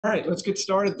All right, let's get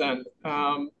started then.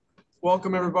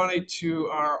 Welcome everybody to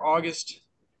our August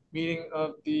meeting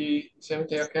of the San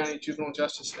Mateo County Juvenile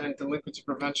Justice and Delinquency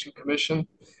Prevention Commission.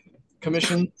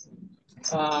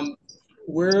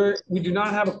 We do not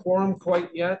have a quorum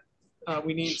quite yet.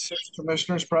 We need 6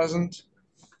 commissioners present,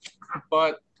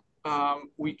 but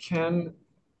we can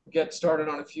get started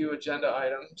on a few agenda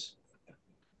items.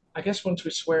 I guess once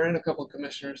we swear in a couple of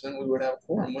commissioners, then we would have a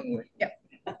quorum, wouldn't we? Yep.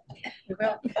 We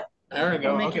will. There we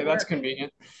go. Okay, that's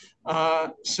convenient.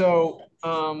 So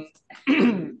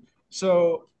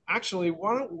actually,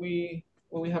 why don't we,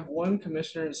 well, we have one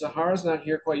commissioner, Zahara's not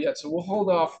here quite yet, so we'll hold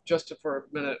off just for a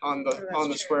minute on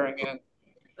the swearing in.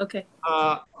 Okay.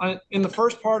 In the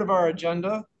first part of our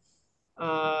agenda,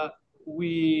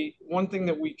 one thing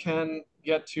that we can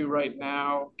get to right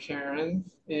now, Karen,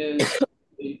 is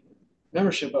the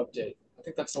membership update. I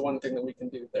think that's the one thing that we can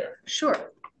do there.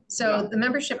 Sure. So the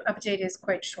membership update is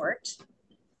quite short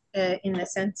in the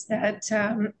sense that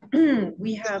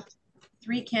we have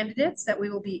 3 candidates that we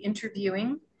will be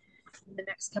interviewing in the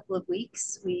next couple of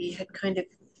weeks. We had kind of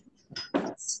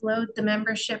slowed the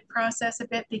membership process a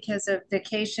bit because of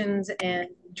vacations and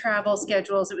travel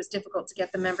schedules. It was difficult to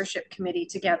get the membership committee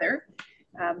together,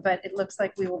 but it looks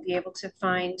like we will be able to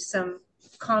find some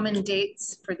common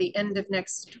dates for the end of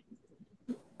next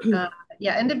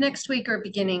end of next week or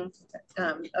beginning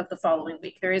of the following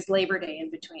week. There is Labor Day in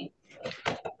between. A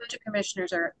bunch of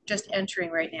commissioners are just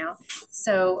entering right now.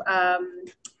 So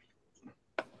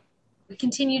we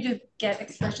continue to get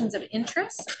expressions of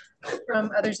interest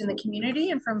from others in the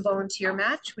community and from Volunteer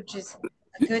Match, which is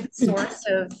a good source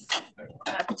of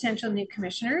potential new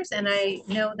commissioners. And I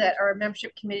know that our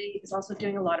membership committee is also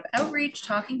doing a lot of outreach,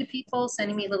 talking to people,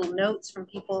 sending me little notes from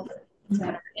people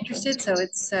that are interested. So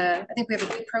it's, I think we have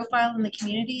a good profile in the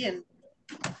community and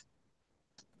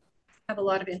have a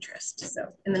lot of interest.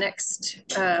 So in the next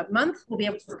month, we'll be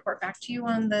able to report back to you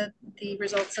on the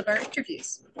results of our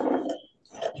interviews.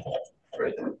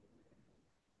 Great.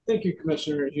 Thank you,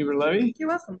 Commissioner Huber-Levy. You're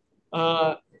welcome.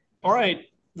 All right.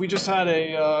 We just had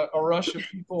a rush of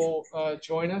people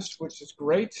join us, which is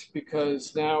great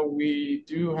because now we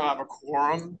do have a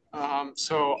quorum.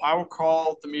 So I will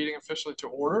call the meeting officially to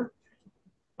order.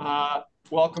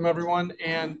 Welcome, everyone.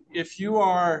 And if you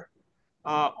are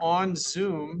on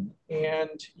Zoom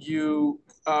and you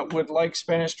would like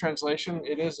Spanish translation,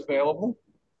 it is available.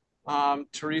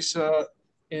 Teresa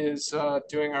is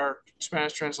doing our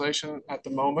Spanish translation at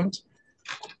the moment.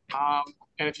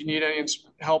 And if you need any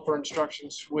help or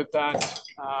instructions with that,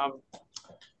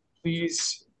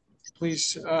 please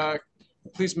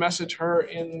message her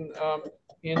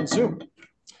in Zoom.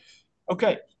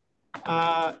 Okay.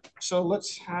 So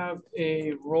let's have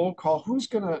a roll call. Who's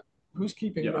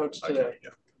keeping notes today?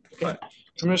 Okay.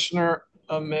 Commissioner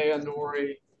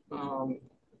Ameyanori,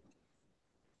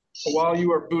 while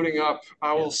you are booting up,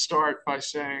 I will start by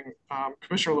saying,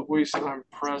 Commissioner Luis and I'm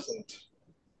present.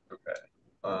 Okay.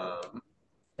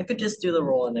 I could just do the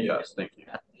roll in there. Yes, thank you.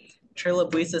 Chair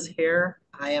Luis is here.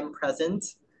 I am present.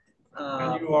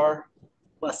 And you are?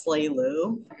 Wesley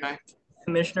Liu. Okay.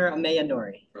 Commissioner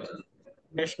Ameyanori. Present.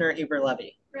 Commissioner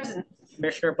Huber-Levy. Present.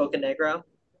 Commissioner Bocanegra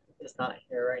is not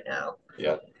here right now.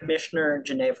 Yeah. Commissioner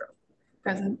Ginevra.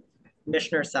 Present.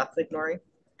 Commissioner Saflignori.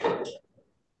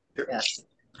 Yes.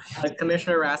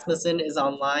 Commissioner Rasmussen is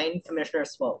online. Commissioner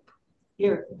Swope.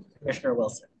 Here. Commissioner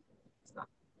Wilson.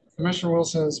 Commissioner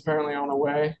Wilson is apparently on the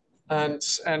way, and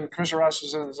Commissioner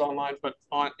Rasmussen is online, but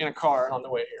in a car on the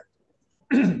way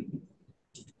here.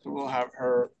 So we'll have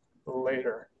her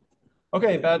later.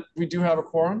 Okay, we do have a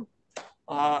quorum.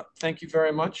 Thank you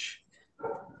very much.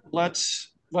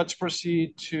 Let's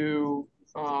proceed to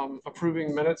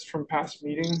approving minutes from past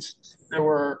meetings. There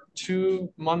were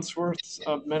 2 months worth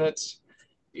of minutes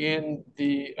in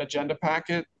the agenda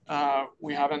packet.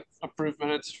 We haven't approved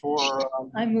minutes for.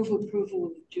 I move approval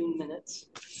of June minutes.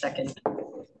 Second.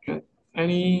 Okay.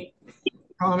 Any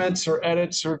comments or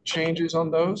edits or changes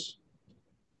on those?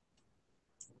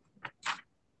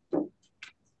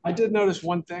 I did notice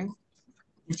one thing,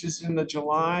 which is in the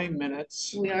July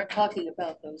minutes. We are talking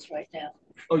about those right now.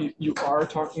 Oh, you are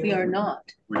talking? We are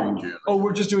not. We're doing June. Oh,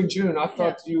 we're just doing June. I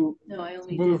thought you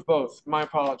moved both. My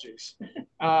apologies.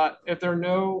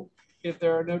 If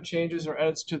there are no changes or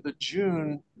edits to the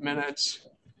June minutes,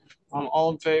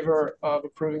 all in favor of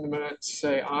approving the minutes,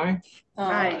 say aye.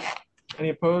 Aye. Any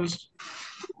opposed?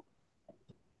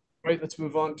 Right, let's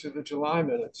move on to the July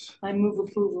minutes. I move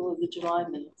approval of the July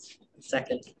minutes.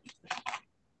 Second.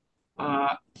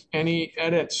 Any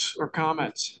edits or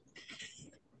comments?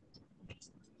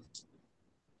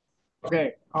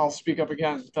 Okay, I'll speak up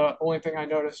again. The only thing I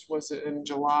noticed was that in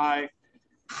July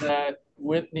that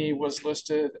Whitney was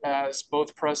listed as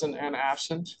both present and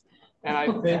absent. And I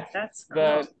think That's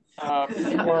that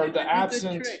for the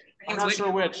absent, trick. I'm not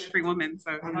sure which. Every woman,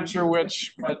 so. I'm not sure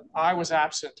which, but I was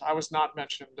absent. I was not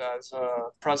mentioned as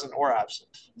present or absent.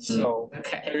 So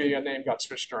Okay. maybe a name got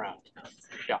switched around.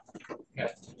 Yeah.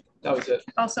 Okay. That was it.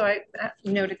 Also, I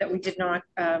noted that we did not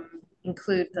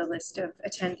include the list of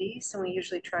attendees, and we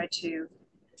usually try to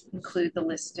include the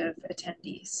list of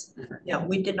attendees. Yeah,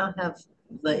 we did not have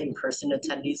the in-person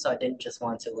attendees, so I didn't just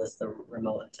want to list the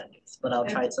remote attendees, but I'll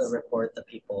try to report the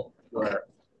people who are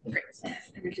in person.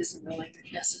 And it isn't really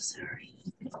necessary.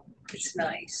 It's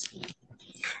nice.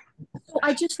 So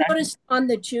I just noticed on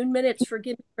the June minutes,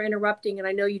 forgive me for interrupting, and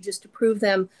I know you just approved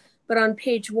them, but on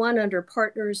page 1 under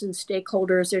partners and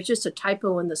stakeholders, there's just a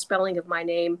typo in the spelling of my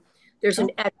name. There's an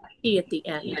T at the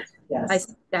end. Yes. I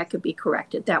think that could be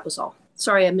corrected. That was all.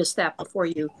 Sorry, I missed that before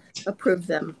you approved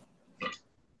them.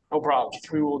 No problem.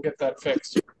 We will get that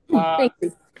fixed. Thank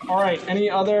you. All right. Any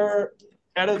other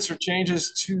edits or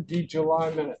changes to the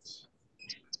July minutes?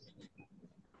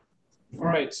 All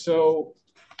right. So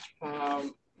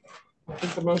I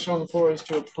think the motion on the floor is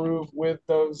to approve with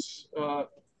those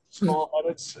small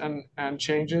edits and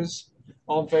changes.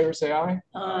 All in favor, say aye.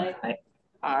 Aye.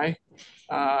 Aye.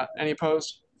 Any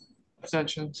opposed?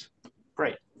 Abstentions?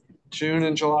 Great. June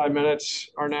and July minutes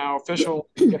are now official.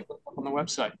 Get them up on the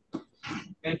website.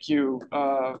 Thank you,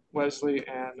 Wesley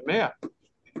and Maya.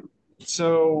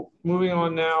 So moving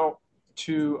on now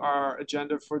to our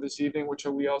agenda for this evening, which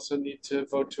we also need to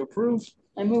vote to approve.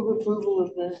 I move approval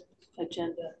of the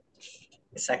agenda.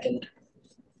 Second.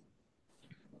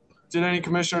 Did any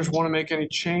commissioners want to make any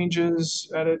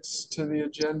changes, edits to the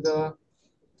agenda?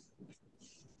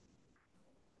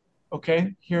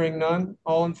 Okay, hearing none.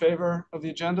 All in favor of the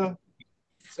agenda?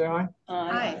 Say aye.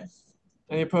 Aye.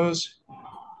 Any opposed?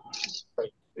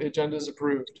 The agenda is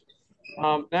approved.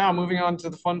 Now moving on to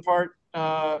the fun part,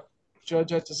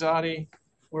 Judge Etizadi,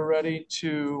 we're ready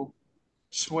to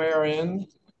swear in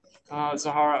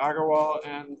Zahara Agarwal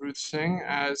and Ruth Singh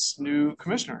as new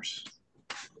commissioners.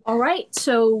 All right,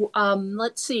 so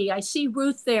let's see. I see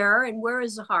Ruth there, and where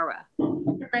is Zahara?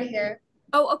 Right here.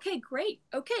 Oh, okay, great.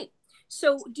 Okay,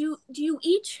 so do you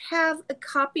each have a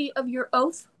copy of your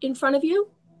oath in front of you?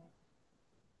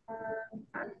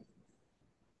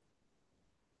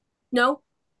 No?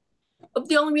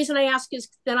 The only reason I ask is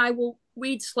then I will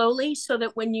read slowly so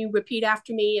that when you repeat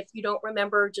after me, if you don't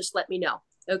remember, just let me know,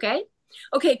 okay?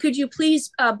 Okay, could you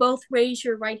please both raise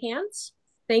your right hands?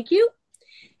 Thank you.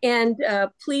 And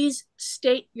please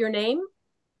state your name.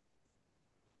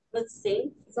 Let's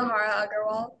see, Zahara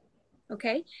Agarwal.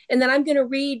 Okay, and then I'm gonna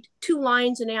read 2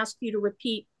 lines and ask you to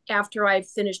repeat after I've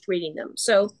finished reading them.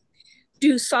 So,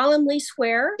 do solemnly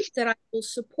swear that I will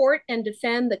support and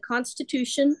defend the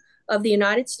Constitution of the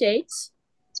United States.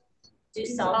 Do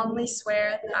solemnly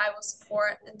swear that I will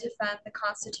support and defend the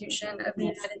Constitution of the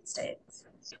United States.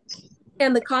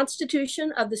 And the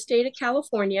Constitution of the State of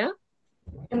California.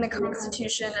 And the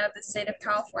Constitution of the State of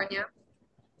California.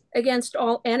 Against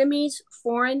all enemies,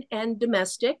 foreign and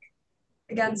domestic.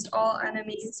 Against all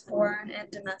enemies, foreign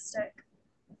and domestic.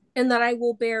 And that I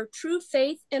will bear true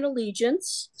faith and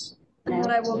allegiance. And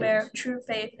that I will bear true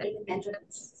faith and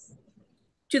allegiance.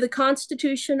 To the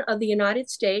Constitution of the United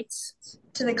States.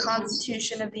 To the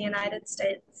Constitution of the United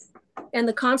States. And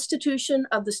the Constitution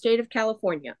of the State of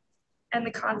California. And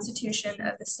the Constitution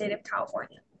of the State of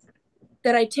California.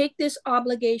 That I take this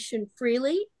obligation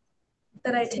freely.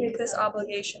 That I take this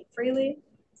obligation freely.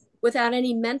 Without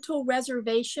any mental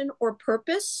reservation or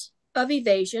purpose of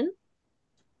evasion.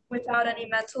 Without any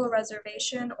mental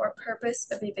reservation or purpose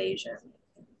of evasion.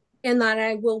 And that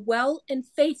I will well and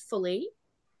faithfully.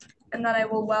 And that I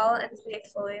will well and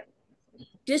faithfully.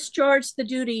 Discharge the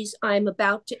duties I am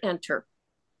about to enter.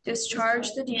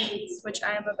 Discharge the duties which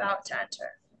I am about to enter.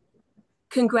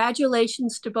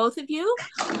 Congratulations to both of you.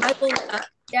 I will,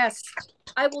 yes,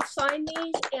 I will sign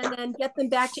these and then get them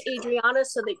back to Adriana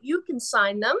so that you can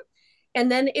sign them.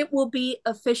 And then it will be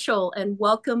official, and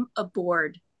welcome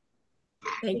aboard.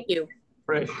 Thank you.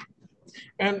 Great.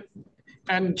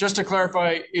 And just to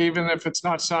clarify, even if it's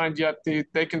not signed yet,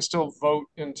 they can still vote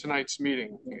in tonight's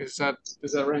meeting. Is that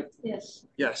right? Yes.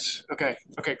 Yes. Okay.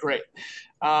 Okay, great.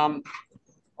 All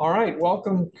right.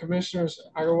 Welcome, Commissioners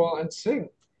Agarwal and Singh.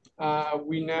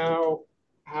 We now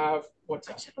have, what's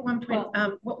that? At one point,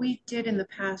 what we did in the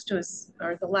past was,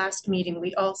 or the last meeting,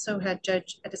 we also had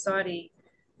Judge Etizadi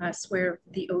swear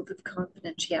the oath of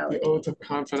confidentiality. The oath of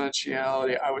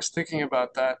confidentiality. I was thinking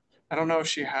about that. I don't know if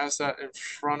she has that in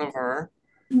front of her.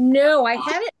 No, I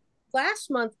had it last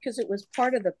month because it was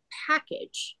part of the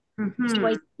package. So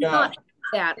I did not have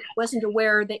that. I wasn't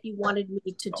aware that you wanted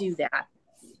me to do that.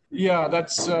 Yeah,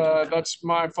 that's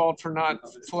my fault for not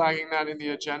flagging that in the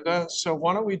agenda. So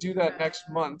why don't we do that next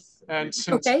month? And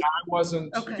since Okay. I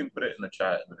wasn't, Okay. You can put it in the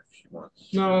chat if she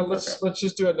wants. no, let's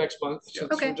just do it next month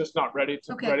since Okay. we're just not ready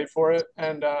Okay. ready for it.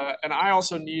 And I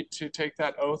also need to take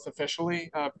that oath officially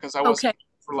because I wasn't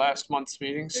for last month's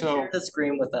meeting. So The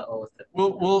screen with the oath.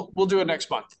 we'll do it next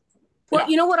month. Well, Yeah.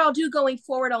 you know what I'll do going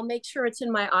forward? I'll make sure it's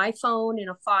in my iPhone in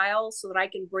a file so that I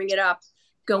can bring it up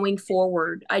going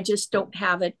forward. I just don't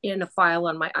have it in a file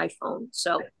on my iPhone.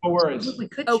 So No worries. We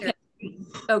could okay. share.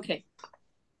 Okay.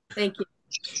 Thank you.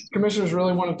 Commissioners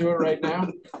really want to do it right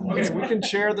now. Okay, we can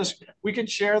share this. We can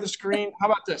share the screen. How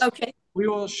about this? Okay. We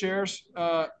will share.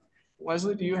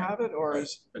 Leslie, do you have it or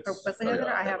is? Oh, Leslie has it,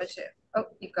 or I have it too. Oh,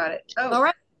 you've got it. Oh, All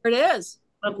right. There it is.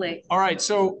 lovely. All right.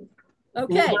 So,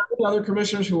 Okay. were there any other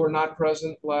commissioners who were not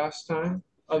present last time,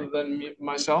 other than me,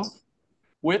 myself?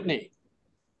 Whitney.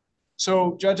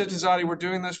 So, Judge Ittizati, we're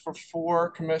doing this for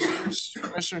 4 commissioners: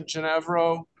 Commissioner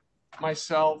Ginevro,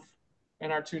 myself,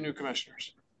 and our 2 new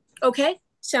commissioners. Okay.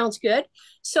 Sounds good.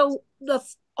 So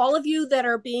all of you that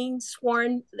are being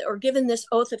sworn or given this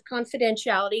oath of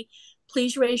confidentiality,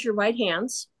 please raise your right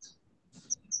hands.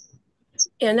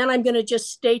 And then I'm going to just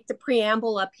state the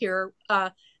preamble up here.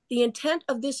 The intent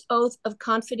of this oath of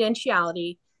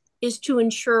confidentiality is to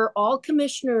ensure all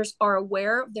commissioners are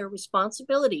aware of their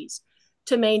responsibilities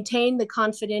to maintain the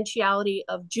confidentiality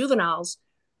of juveniles'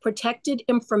 protected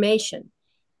information.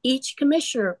 Each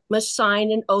commissioner must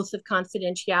sign an oath of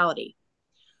confidentiality.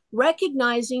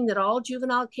 Recognizing that all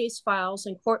juvenile case files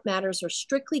and court matters are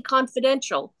strictly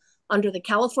confidential under the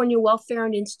California Welfare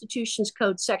and Institutions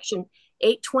Code Section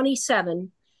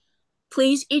 827,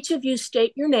 please each of you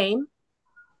state your name.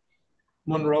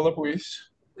 Monroe LaPuise.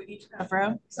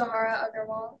 Zahara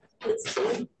Agarwal.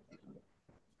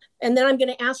 And then I'm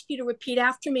going to ask you to repeat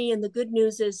after me. And the good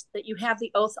news is that you have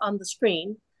the oath on the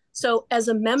screen. So as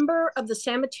a member of the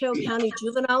San Mateo County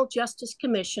Juvenile Justice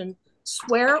Commission,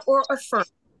 swear or affirm,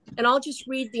 and I'll just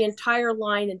read the entire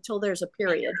line until there's a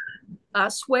period,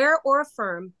 swear or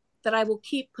affirm that I will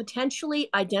keep potentially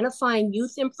identifying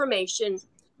youth information,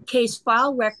 case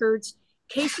file records,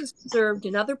 cases observed,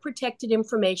 and other protected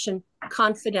information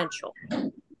confidential.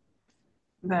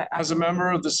 As a member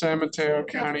of the San Mateo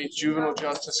County Juvenile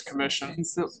Justice Commission,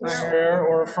 swear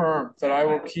or affirm that I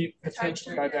will keep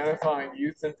potentially identifying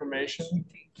youth information,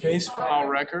 case file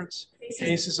records,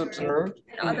 cases observed,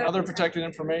 and other protected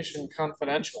information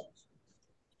confidential.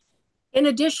 In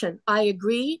addition, I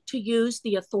agree to use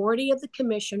the authority of the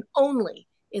commission only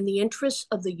in the interests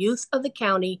of the youth of the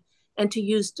county and to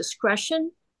use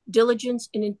discretion, diligence,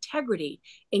 and integrity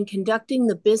in conducting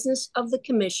the business of the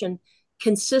commission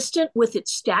consistent with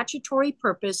its statutory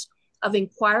purpose of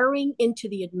inquiring into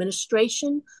the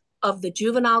administration of the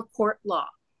juvenile court law.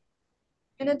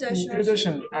 In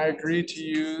addition, I agree to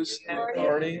use the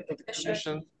authority of the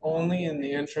commission only in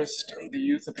the interest of the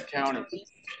youth of the county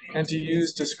and to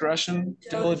use discretion,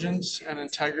 diligence, and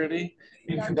integrity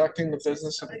in conducting the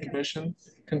business of the commission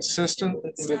consistent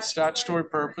with its statutory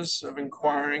purpose of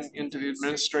inquiring into the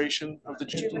administration of the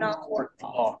juvenile court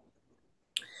law.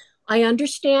 I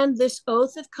understand this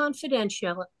oath of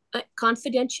confidentiality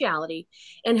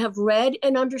and have read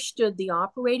and understood the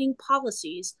operating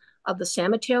policies of the San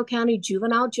Mateo County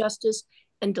Juvenile Justice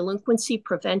and Delinquency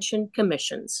Prevention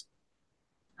Commissions.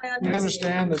 I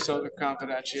understand this oath of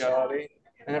confidentiality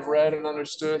and have read and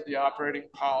understood the operating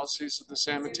policies of the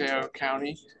San Mateo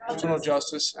County Juvenile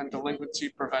Justice and Delinquency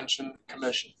Prevention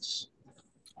Commissions.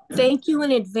 Thank you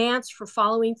in advance for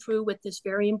following through with this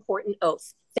very important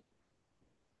oath.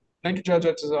 Thank you, Judge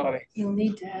Ittizati. You'll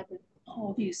need to have all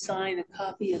of you sign a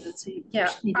copy of it. So you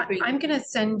Yeah, need to bring I'm going to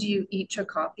send you each a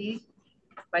copy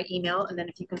by email, and then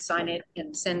if you can sign it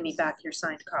and send me back your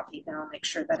signed copy, then I'll make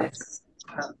sure that it's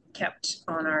kept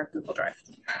on our Google Drive.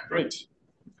 Great.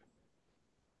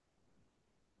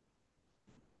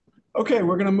 Okay,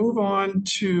 we're going to move on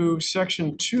to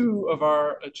section 2 of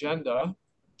our agenda.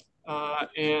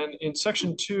 And in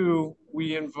section 2,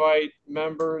 we invite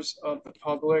members of the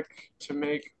public to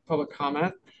make public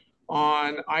comment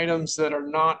on items that are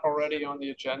not already on the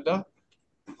agenda.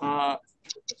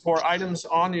 For items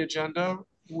on the agenda,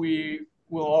 we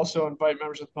will also invite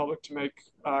members of the public to make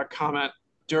comment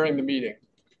during the meeting.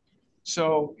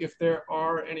 So if there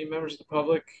are any members of the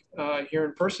public here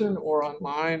in person or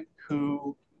online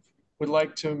who would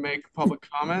like to make public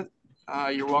comment,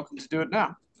 you're welcome to do it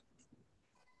now.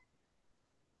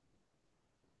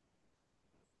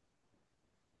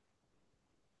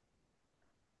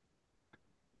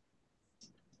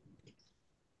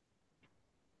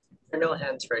 There are no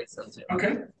hands raised on Zoom.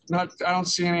 Okay, I don't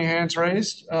see any hands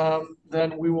raised.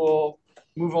 Then we will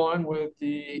move on with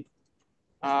the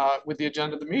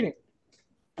agenda of the meeting.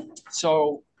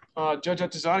 So, Judge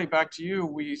Attizati, back to you.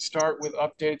 We start with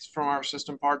updates from our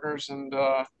system partners and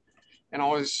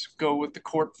always go with the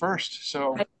court first.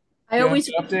 So I always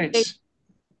updates.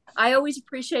 I always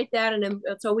appreciate that, and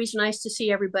it's always nice to see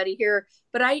everybody here.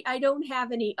 But I don't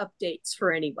have any updates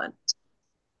for anyone.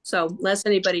 So unless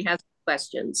anybody has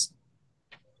questions.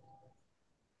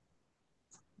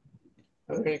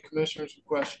 Are there any commissioners with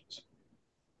questions?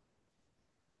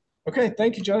 Okay,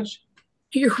 thank you, Judge.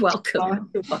 You're welcome.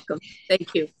 You're welcome.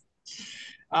 Thank you.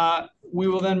 We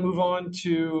will then move on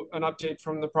to an update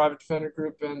from the private defender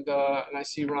group, and I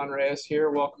see Ron Reyes here.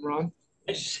 Welcome, Ron.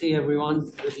 Nice to see everyone.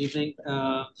 Good evening.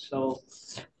 So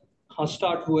I'll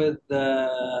start with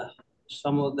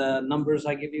some of the numbers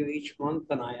I give you each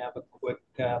month, and I have a quick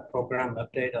program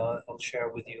update I'll share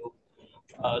with you.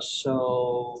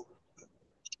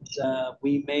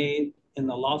 We made, in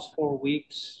the last 4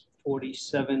 weeks,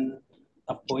 47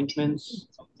 appointments.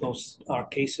 Those are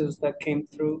cases that came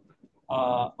through.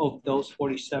 Of those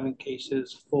 47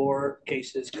 cases, 4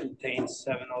 cases contain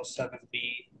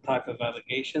 707B type of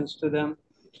allegations to them.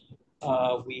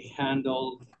 We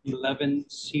handled 11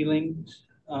 sealings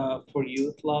for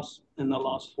youth loss in the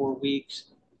last 4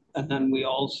 weeks. And then we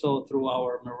also, through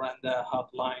our Miranda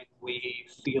hotline, we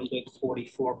fielded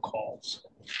 44 calls.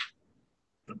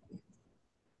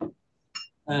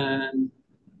 And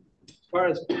as far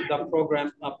as the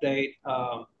program update,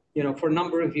 for a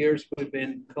number of years, we've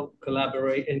been in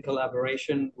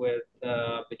collaboration with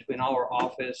between our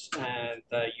office and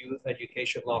the Youth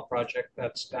Education Law Project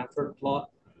at Stanford Law.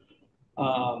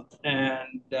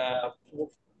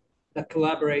 The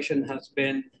collaboration has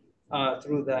been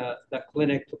through the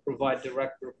clinic to provide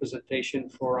direct representation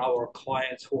for our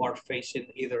clients who are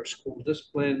facing either school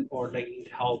discipline or they need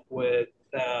help with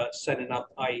setting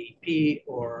up IEP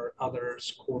or other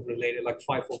school-related, like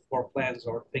 504 plans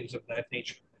or things of that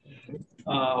nature.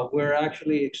 We're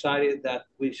actually excited that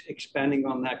we're expanding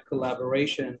on that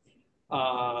collaboration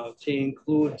to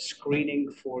include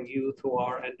screening for youth who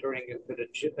are entering into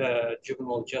the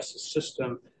juvenile justice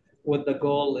system, with the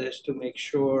goal is to make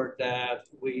sure that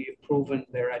we've proven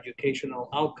their educational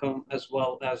outcome as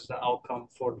well as the outcome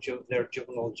for their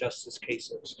juvenile justice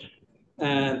cases.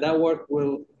 And that work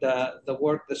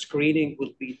the screening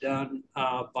will be done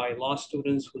by law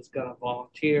students who's gonna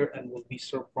volunteer and will be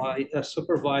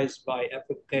supervised by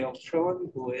Mateo,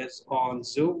 who is on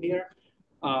Zoom here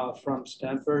from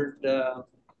Stanford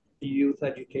Youth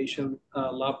Education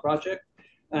Law Project.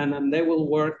 And then they will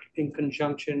work in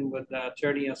conjunction with the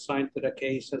attorney assigned to the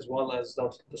case, as well as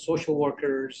the social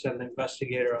workers and the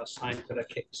investigator assigned to the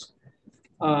case.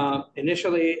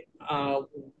 Initially,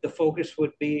 the focus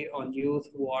would be on youth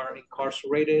who are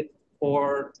incarcerated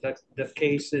or that the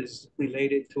case is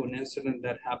related to an incident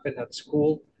that happened at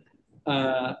school.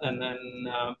 And then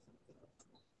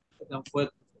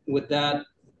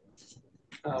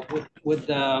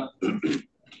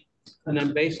and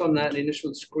then based on that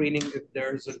initial screening, if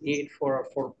there's a need for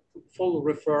full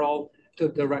referral to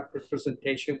direct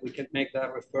representation, we can make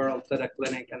that referral to the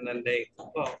clinic, and then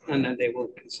they will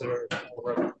consider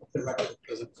direct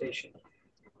representation.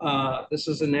 This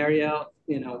is an area,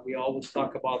 we always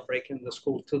talk about breaking the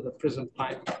school to the prison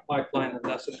pipeline, and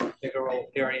that's an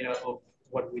integral area of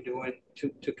what we're doing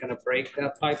to kind of break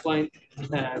that pipeline.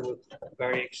 And we're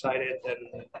very excited,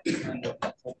 and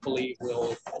hopefully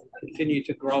we'll continue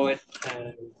to grow it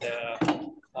and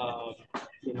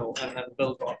and then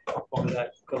build on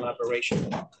that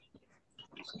collaboration.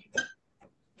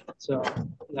 So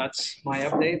that's my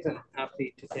update, and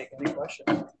happy to take any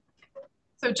questions.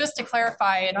 So just to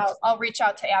clarify, and I'll reach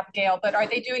out to Abigail, but are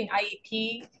they doing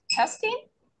IEP testing?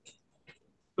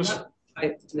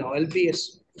 It'll be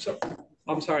so.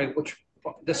 I'm sorry, which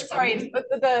the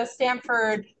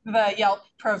Stanford, the Yelp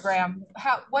program.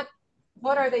 What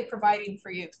are they providing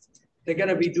for you? They're going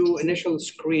to be do initial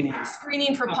screening.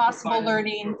 Screening for possible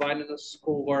learning. Providing us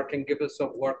schoolwork and give us a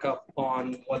workup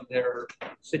on what their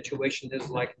situation is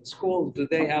like in school. Do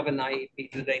they have an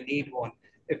IEP? Do they need one?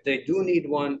 If they do need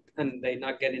one and they're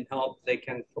not getting help,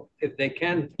 if they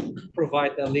can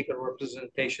provide the legal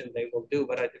representation, they will do,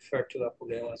 but I defer to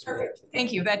Abigail as well.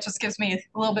 Thank you. That just gives me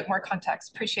a little bit more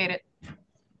context. Appreciate it.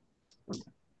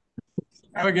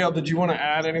 Abigail, did you want to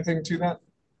add anything to that?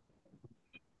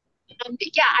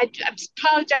 Yeah, I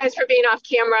apologize for being off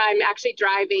camera. I'm actually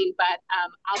driving, but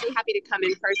I'll be happy to come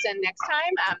in person next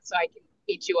time so I can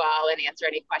meet you all and answer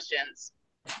any questions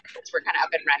since we're kind of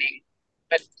up and running.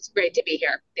 But it's great to be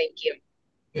here. Thank you.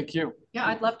 Thank you. Yeah,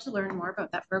 I'd love to learn more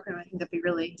about that program. I think that'd be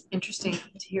really interesting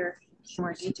to hear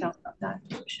more details about that.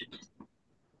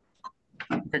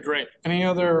 Okay, great. Any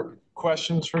other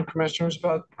questions from commissioners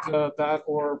about that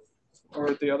or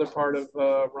the other part of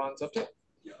Ron's update?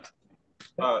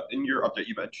 In your update,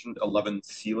 you mentioned 11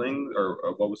 sealing,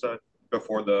 or what was that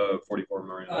before the 44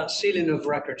 memorial? Sealing of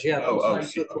records, yeah. Oh,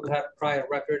 Those people have prior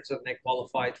records and they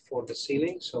qualified for the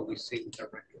sealing, so we sealed their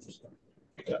records.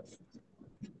 Yeah.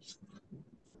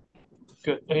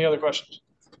 Good. Any other questions?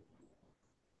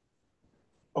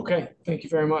 Okay, thank you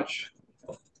very much.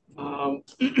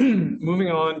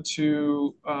 Moving on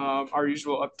to our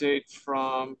usual update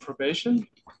from probation,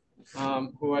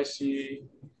 who I see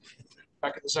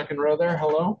back in the second row there.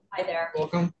 Hello. Hi there.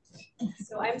 Welcome.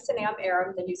 So I'm Sanam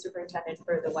Aram, the new superintendent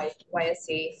for the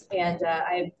YSC, and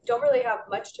I don't really have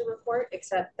much to report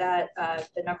except that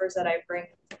the numbers that I bring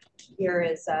here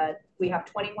is we have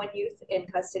 21 youth in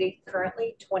custody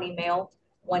currently, 20 male,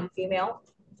 1 female,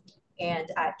 and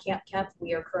at Camp Kemp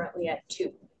we are currently at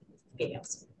 2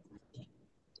 females.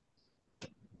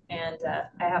 And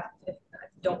I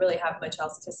don't really have much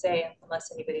else to say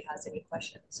unless anybody has any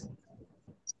questions.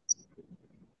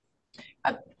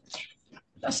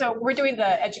 So we're doing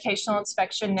the educational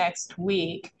inspection next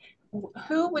week.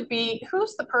 Who would be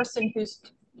the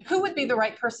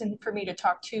right person for me to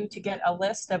talk to get a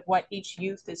list of what each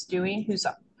youth is doing who's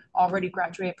already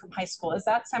graduated from high school? Is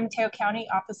that San Mateo County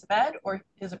Office of Ed or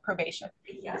is it probation?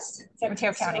 Yes. San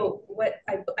Mateo County. So what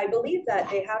I believe that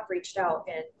they have reached out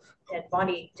and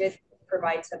Bonnie did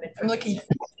provide some information. I'm looking at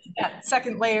that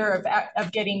second layer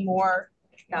of getting more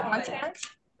content.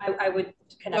 I would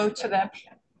go to them.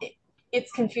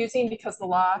 It's confusing because the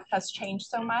law has changed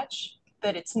so much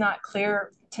that it's not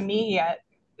clear to me yet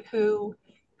who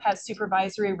has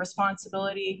supervisory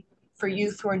responsibility for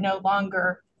youth who are no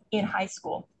longer in high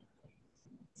school.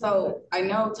 So I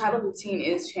know Title 15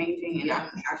 is changing and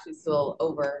I'm actually still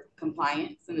over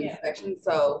compliance and inspection.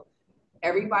 So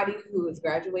everybody who has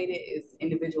graduated is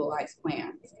individualized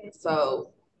plans.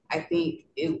 So I think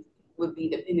it would be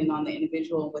dependent on the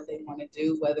individual and what they want to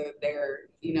do, whether they're,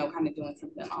 kind of doing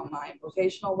something online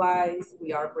vocational wise.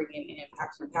 We are bringing in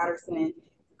Paxton Patterson.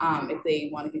 If they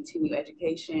want to continue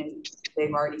education,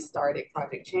 they've already started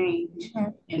Project Change.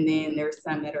 And then there's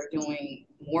some that are doing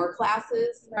more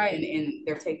classes, right? And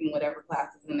they're taking whatever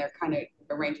classes and they're kind of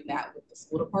arranging that with the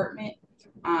school department.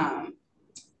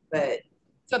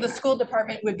 So the school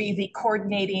department would be the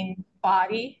coordinating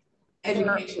body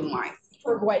education wise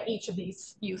for what each of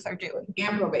these youth are doing.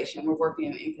 And probation, we're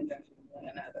working in conjunction with one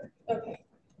another. Okay.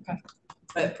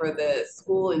 But for the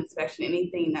school inspection,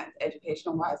 anything that's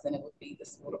educational wise, then it would be the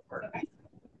school department.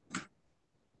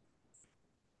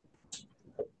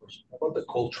 How about the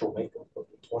cultural makeup of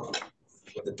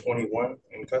the 21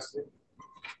 in custody?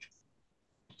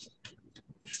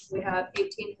 We have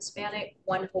 18 Hispanic,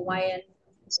 1 Hawaiian,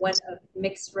 1 of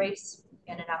mixed race,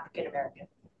 and an African American.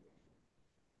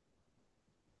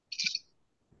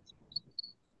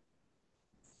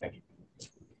 Thank you.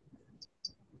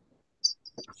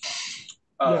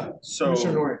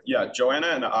 Joanna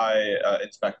and I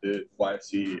inspected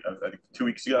YFC I think 2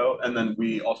 weeks ago, and then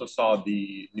we also saw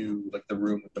the new the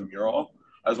room with the mural.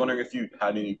 I was wondering if you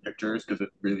had any pictures because it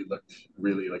really looked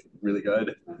really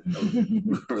good.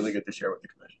 Really good to share with the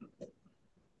commission.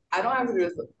 I don't have to do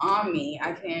this on me.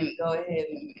 I can go ahead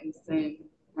and send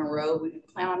Monroe. We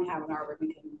plan on having our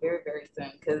ribbon cutting very, very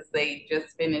soon because they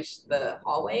just finished the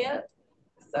hallway up.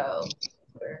 So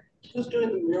we're just doing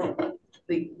the mural.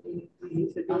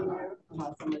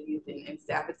 Some of the youth and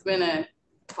staff. It's been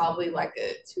probably like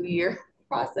a 2-year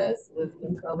process with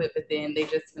COVID, but then they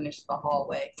just finished the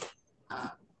hallway.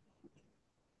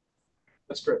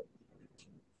 That's great.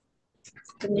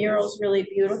 The mural's really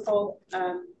beautiful.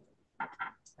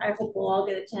 I hope we'll all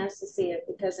get a chance to see it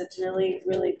because it's really,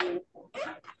 really beautiful.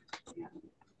 Yeah.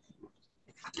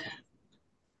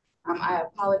 I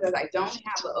apologize. I don't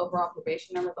have the overall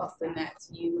probation numbers. I'll send that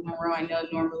to you, Monroe. I know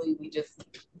normally we just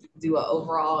do an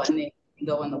overall and then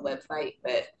go on the website,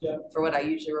 but for what I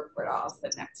usually report, I'll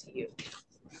send that to you.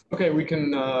 Okay, we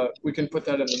can put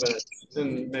that in the minutes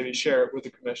and maybe share it with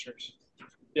the commissioners.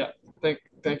 Yeah,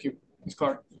 thank you, Ms.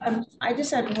 Clark. I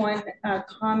just had one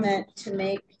comment to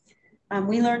make.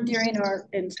 We learned during our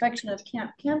inspection of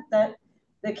Camp Kemp that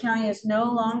the county is no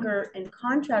longer in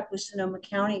contract with Sonoma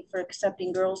County for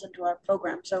accepting girls into our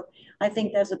program. So I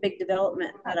think that's a big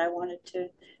development that I wanted to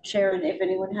share. And if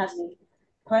anyone has any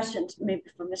questions, maybe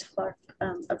for Ms. Clark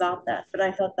about that. But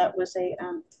I thought that was a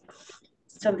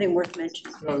something worth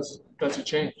mentioning. That's a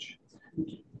change.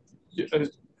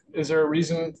 Is there a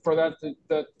reason for that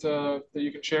that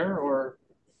you can share, or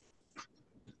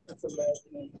That's a bad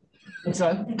name. What's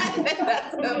that?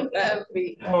 That's a bad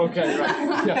beat. Okay,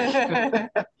 right. Yeah.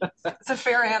 It's a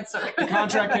fair answer. The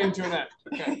contract came to an end.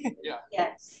 Okay, yeah.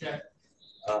 Yes. Okay.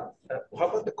 How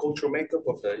about the cultural makeup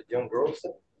of the young girls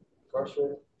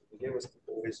incarcerated? You gave us the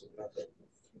boys and nothing.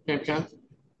 Camp.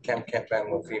 Camp,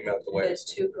 one female at the way. There's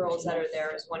 2 girls that are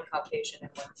there, is 1 Caucasian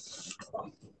and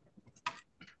 1.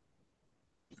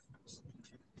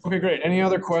 Okay, great. Any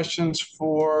other questions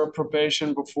for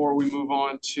probation before we move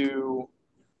on to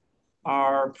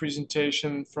our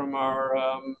presentation from our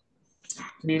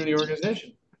community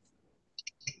organization?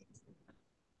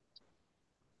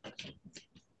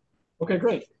 Okay,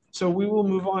 great. So we will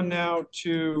move on now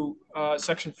to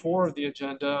section 4 of the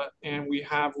agenda, and we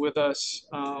have with us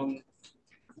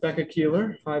Becca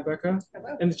Keeler. Hi, Becca.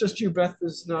 Hello. And it's just you. Beth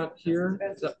is not here.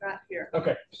 Beth is not here.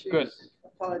 Okay, good.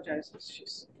 Apologizes.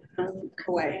 She's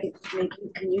away. Can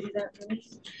you do that for me?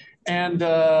 And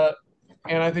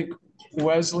I think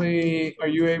Wesley, are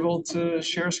you able to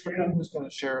share a screen? Who's going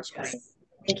to share a screen?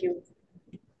 Thank you.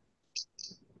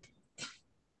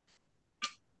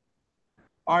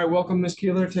 All right, welcome, Ms.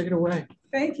 Keeler. Take it away.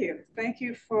 Thank you. Thank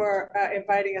you for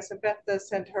inviting us. And Beth does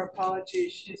send her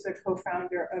apologies. She's a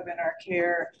co-founder of In Our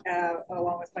Care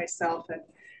along with myself, and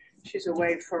she's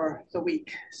away for the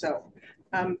week. So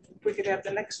if we could have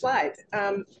the next slide.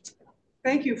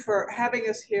 Thank you for having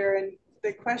us here. And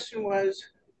the question was,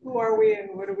 who are we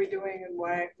and what are we doing and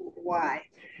why?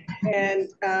 And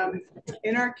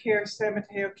In Our Care, San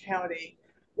Mateo County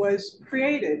was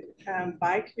created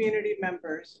by community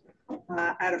members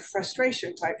out of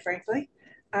frustration, quite frankly,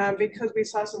 because we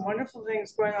saw some wonderful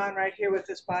things going on right here with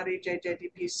this body,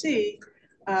 JJDPC.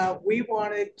 We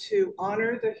wanted to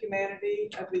honor the humanity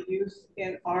of the youth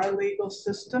in our legal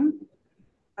system,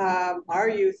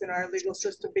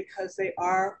 because they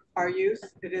are our youth.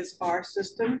 It is our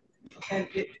system, and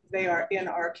they are in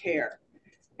our care.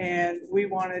 And we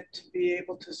wanted to be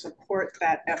able to support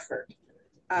that effort.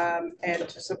 And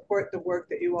to support the work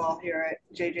that you all here at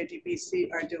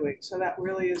JJDPC are doing. So that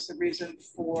really is the reason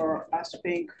for us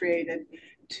being created,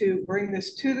 to bring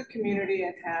this to the community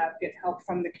and have it help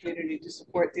from the community to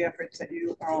support the efforts that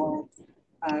you are all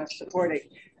supporting.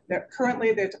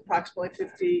 Currently, there's approximately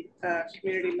 50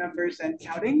 community members and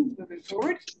counting moving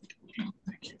forward.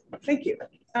 Thank you.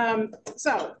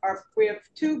 So we have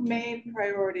 2 main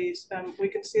priorities. We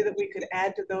can see that we could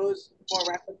add to those more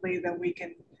rapidly than we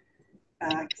can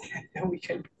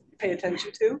pay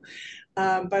attention to.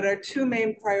 But our 2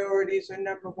 main priorities are,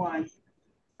 number 1,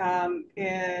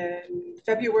 in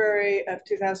February of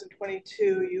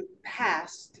 2022, you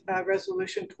passed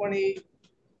Resolution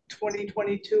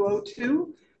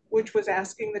 2022-02, which was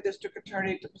asking the district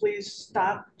attorney to please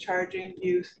stop charging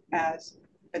youth as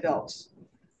adults.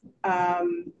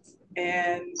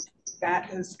 And that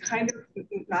has kind of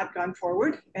not gone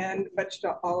forward, and much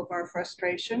to all of our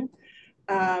frustration.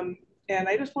 And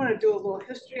I just want to do a little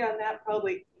history on that.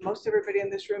 Probably most everybody in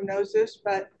this room knows this,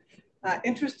 but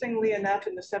interestingly enough,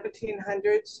 in the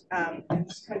 1700s, in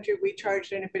this country, we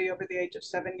charged anybody over the age of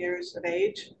 7 years of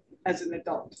age as an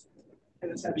adult in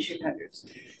the 1700s.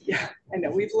 Yeah, I know,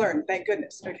 we've learned, thank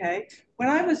goodness, okay? When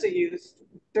I was a youth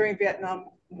during Vietnam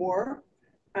War,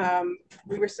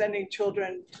 we were sending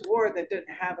children to war that didn't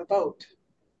have a vote.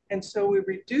 And so we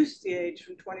reduced the age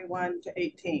from 21 to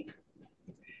 18.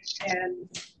 And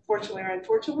fortunately or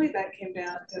unfortunately, that came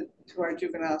down to our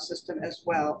juvenile system as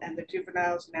well. And the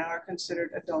juveniles now are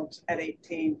considered adults at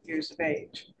 18 years of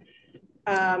age.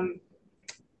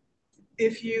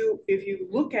 If you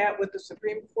look at what the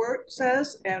Supreme Court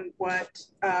says and what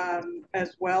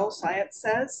as well science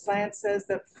says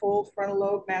that full frontal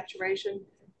lobe maturation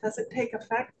doesn't take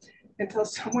effect until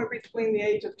somewhere between the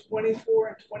age of 24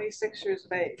 and 26 years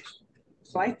of age.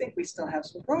 So I think we still have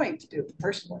some growing to do,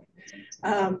 personally.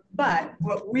 But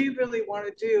what we really want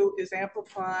to do is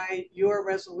amplify your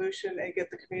resolution and get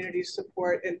the community's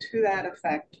support. And to that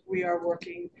effect, we are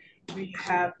working. We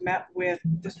have met with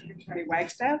District Attorney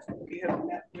Wagstaff. We have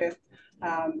met with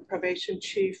Probation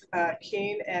Chief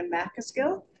Keene and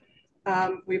McCaskill.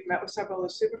 We've met with several of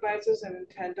the supervisors and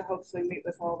intend to hopefully meet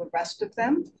with all the rest of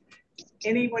them.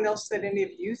 Anyone else that any of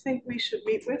you think we should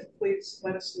meet with, please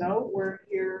let us know. We're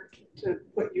here to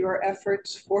put your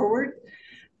efforts forward.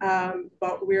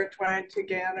 But we're trying to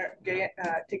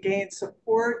gain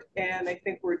support, and I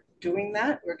think we're doing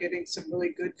that. We're getting some really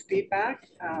good feedback,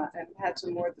 and had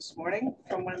some more this morning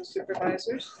from one of the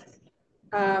supervisors.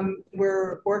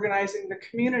 We're organizing the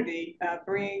community,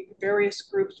 bringing various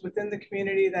groups within the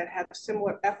community that have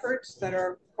similar efforts that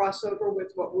are crossover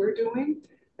with what we're doing,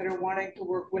 that are wanting to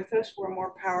work with us. We're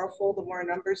more powerful the more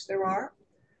numbers there are.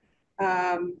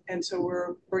 And so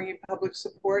we're bringing public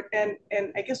support. And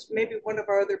I guess maybe one of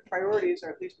our other priorities, or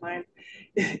at least mine,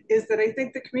 is that I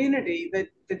think the community, that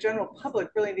the general public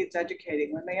really needs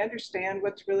educating. When they understand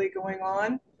what's really going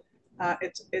on,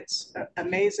 it's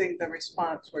amazing the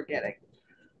response we're getting.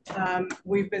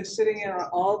 We've been sitting in on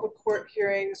all the court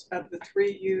hearings of the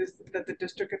 3 youth that the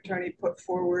district attorney put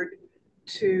forward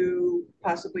to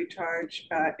possibly charge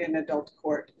in adult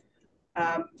court.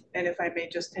 And if I may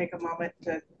just take a moment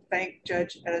to thank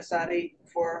Judge Edazadi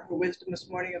for her wisdom this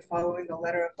morning of following the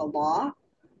letter of the law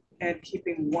and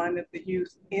keeping one of the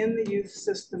youth in the youth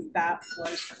system that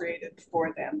was created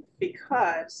for them,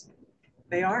 because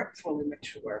they aren't fully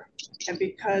mature. And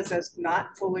because as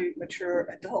not fully mature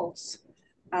adults,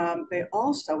 they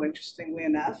also, interestingly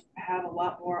enough, have a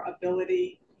lot more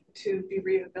ability to be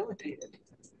rehabilitated.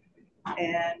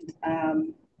 And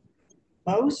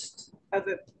most of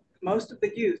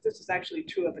the youth, this is actually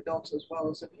true of adults as well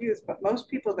as of youth, but most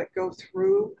people that go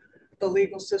through the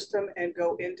legal system and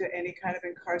go into any kind of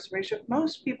incarceration,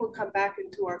 most people come back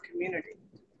into our community.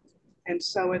 And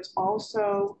so it's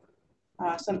also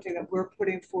something that we're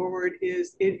putting forward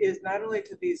is it is not only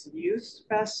to these youth's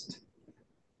best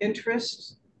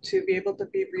interest to be able to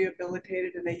be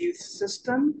rehabilitated in a youth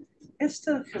system, it's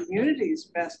to the community's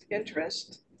best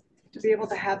interest to be able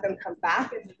to have them come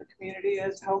back into the community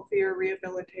as healthier,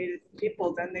 rehabilitated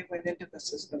people than they went into the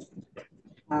system.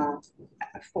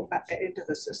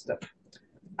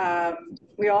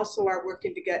 We also are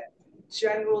working to get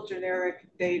generic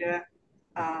data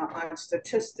on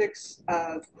statistics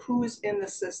of who's in the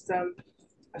system,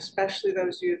 especially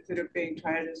those youth that are being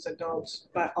tried as adults,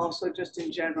 but also just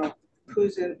in general,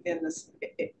 who's in this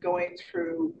going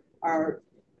through our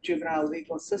juvenile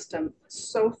legal system.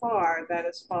 So far, that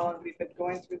has fallen. We've been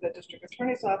going through the district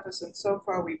attorney's office, and so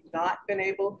far we've not been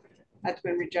able. That's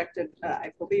been rejected,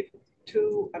 I believe,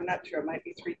 2, I'm not sure, it might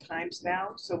be 3 times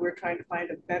now. So we're trying to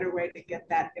find a better way to get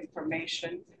that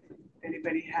information. If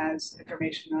anybody has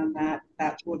information on that,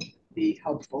 that would be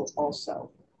helpful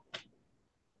also.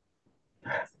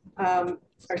 Our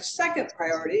second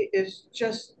priority is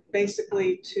just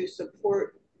basically to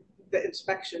support the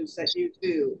inspections that you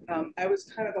do. I was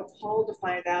kind of appalled to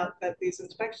find out that these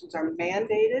inspections are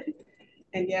mandated,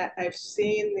 and yet I've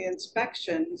seen the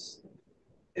inspections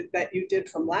that you did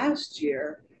from last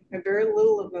year, and very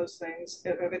little of those things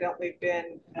have evidently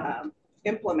been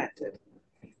implemented.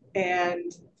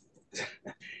 And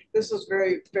this was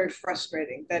very, very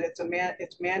frustrating that it's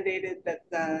mandated that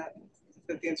the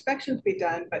inspections be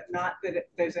done, but not that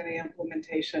there's any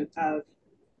implementation of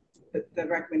the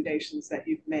recommendations that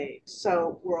you've made.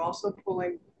 So we're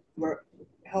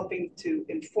helping to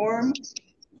inform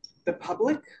the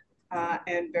public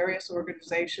and various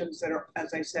organizations that are,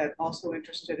 as I said, also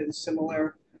interested in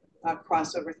similar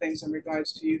crossover things in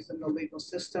regards to youth in the legal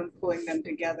system, pulling them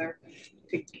together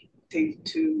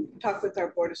to talk with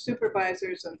our Board of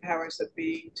Supervisors and powers that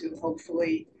be to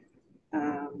hopefully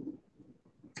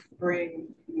bring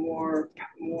more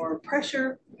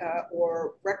pressure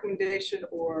or recommendation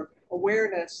or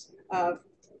awareness of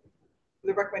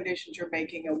the recommendations you're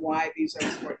making and why these are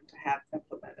important to have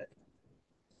implemented.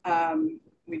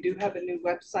 We do have a new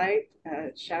website.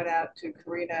 Shout out to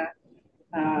Karina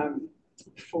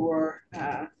for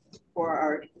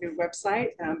our new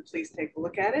website. Please take a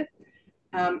look at it.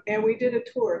 And we did a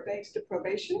tour, thanks to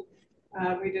probation.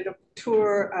 We did a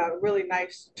tour, a really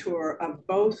nice tour of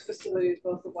both facilities,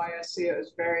 both the YSC. It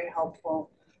was very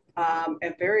helpful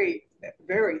and very,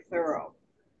 very thorough.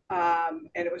 And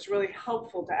it was really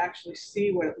helpful to actually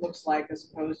see what it looks like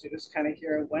as opposed to just kind of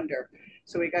hear and wonder.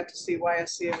 So we got to see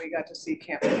YSC and we got to see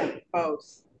Camp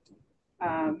both.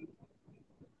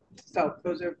 So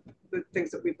those are the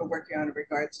things that we've been working on in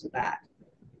regards to that.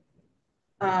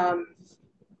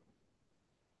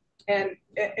 And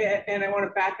I want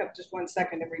to back up just 1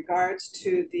 second in regards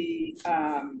to the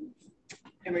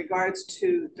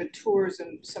tours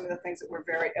and some of the things that were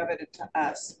very evident to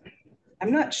us.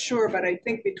 I'm not sure, but I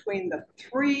think between the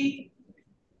 3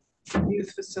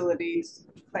 youth facilities,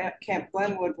 Camp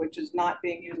Glenwood, which is not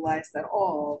being utilized at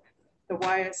all, the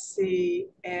YSC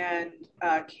and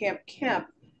Camp Kemp,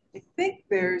 I think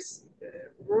there's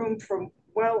room for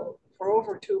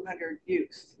over 200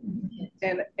 youth.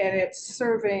 And it's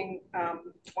serving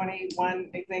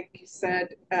 21, I think you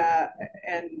said,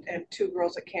 and 2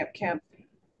 girls at Camp Kemp,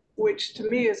 which to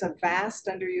me is a vast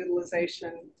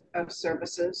underutilization of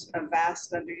services, a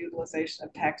vast underutilization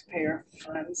of taxpayer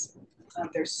funds.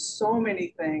 There's so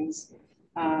many things.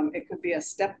 It could be a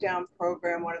step-down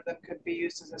program. One of them could be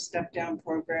used as a step-down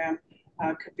program.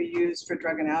 Could be used for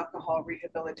drug and alcohol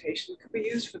rehabilitation. Could be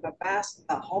used for the vast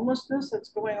homelessness that's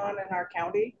going on in our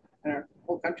county. in our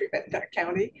whole country, but in our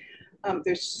county.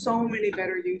 There's so many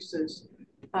better uses.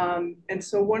 And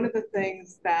so one of the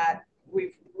things that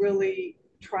we've really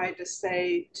tried to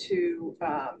say to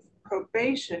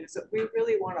probation is that we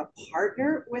really want to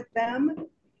partner with them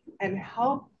and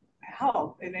help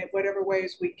in whatever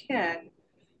ways we can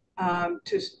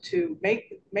to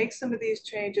make some of these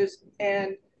changes.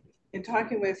 And in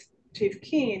talking with Chief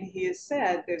Keen, he has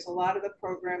said there's a lot of the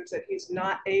programs that he's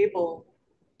not able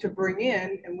to bring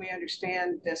in, and we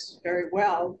understand this very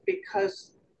well,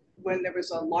 because when there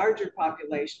was a larger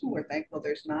population, we're thankful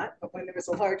there's not, but when there was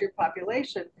a larger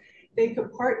population, they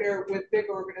could partner with big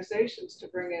organizations to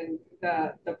bring in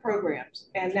the programs.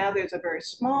 And now there's a very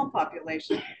small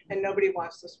population and nobody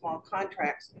wants the small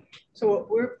contracts. So what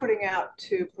we're putting out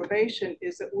to probation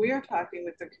is that we are talking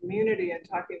with the community and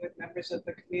talking with members of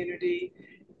the community,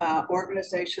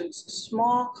 organizations,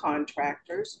 small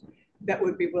contractors that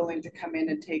would be willing to come in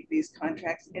and take these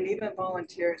contracts, and even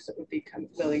volunteers that would be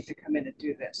willing to come in and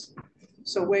do this.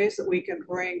 So ways that we can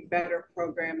bring better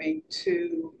programming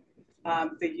to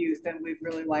the youth, and we'd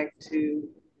really like to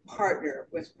partner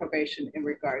with probation in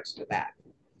regards to that.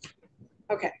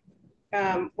 Okay,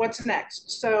 what's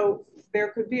next? So there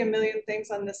could be a million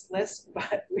things on this list,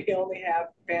 but we only have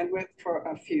bandwidth for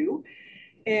a few.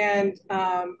 And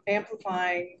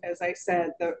amplifying, as I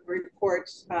said, the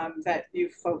reports that you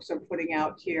folks are putting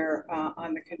out here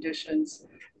on the conditions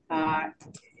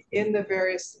in the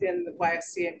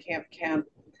YSC and Camp,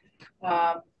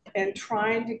 and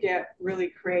trying to get really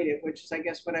creative, which is, I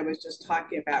guess, what I was just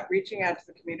talking about, reaching out to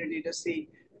the community to see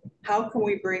how can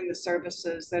we bring the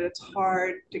services that it's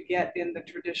hard to get in the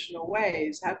traditional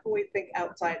ways? How can we think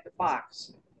outside the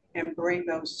box and bring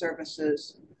those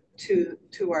services to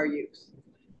our youth?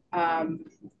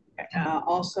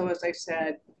 Also, as I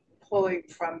said, pulling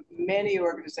from many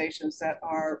organizations that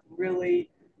are really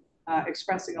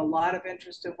expressing a lot of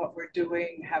interest in what we're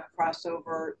doing, have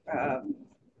crossover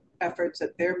efforts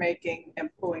that they're making, and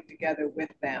pulling together with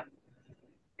them.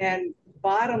 And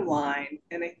bottom line,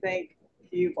 and I think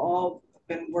you've all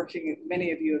been working,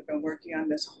 many of you have been working on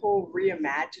this whole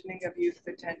reimagining of youth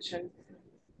detention.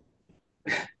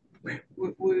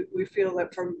 We feel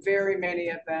that from very many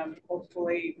of them,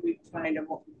 hopefully we find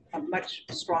a much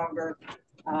stronger,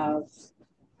 a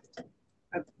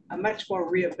much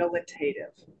more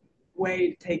rehabilitative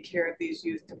way to take care of these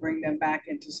youth, to bring them back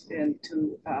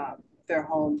into their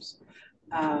homes.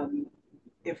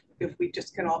 If we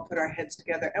just can all put our heads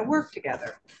together and work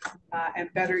together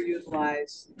and better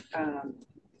utilize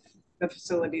the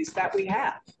facilities that we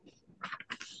have.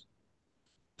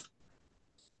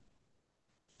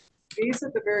 These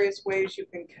are the various ways you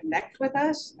can connect with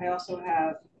us. I also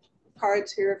have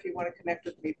cards here if you want to connect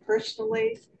with me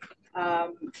personally. I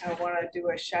want to do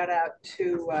a shout out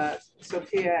to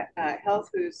Sophia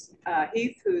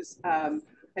Heath, who's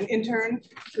an intern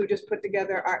who just put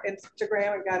together our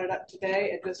Instagram and got it up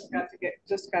today, and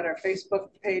just got our Facebook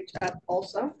page up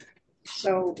also.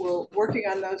 So we're working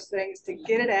on those things to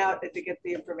get it out and to get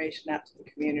the information out to the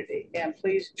community. And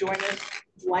please join us,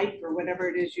 like, or whatever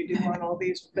it is you do on all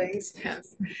these things,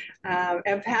 yes.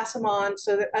 And pass them on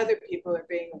so that other people are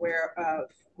being aware of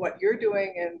what you're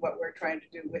doing and what we're trying to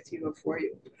do with you and for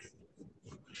you.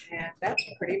 And that's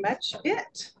pretty much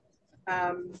it.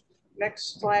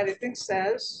 Next slide, I think,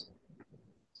 says,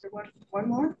 is there one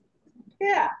more?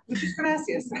 Yeah, muchas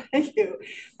gracias. Thank you.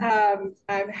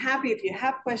 I'm happy, if you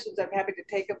have questions, I'm happy to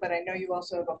take them, but I know you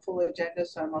also have a full agenda,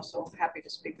 so I'm also happy to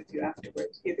speak with you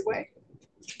afterwards. Either way,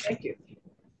 thank you.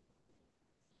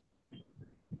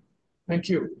 Thank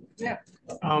you. Yeah.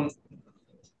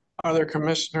 Are there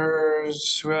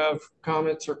commissioners who have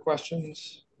comments or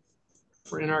questions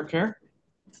for In Our Care?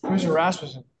 Commissioner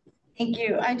Rasmussen. Thank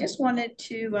you. I just wanted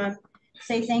to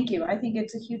say thank you. I think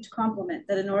it's a huge compliment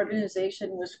that an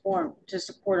organization was formed to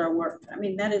support our work. I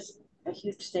mean, that is a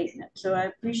huge statement. So I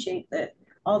appreciate that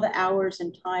all the hours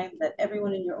and time that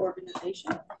everyone in your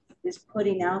organization is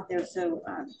putting out there so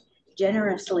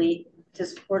generously to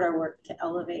support our work, to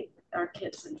elevate our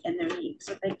kids and their needs.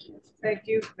 So thank you. Thank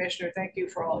you, Commissioner. Thank you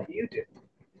for all you do.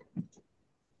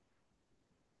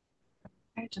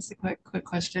 Just a quick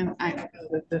question. I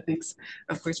know the thanks,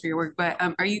 of course, for your work, but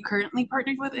are you currently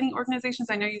partnered with any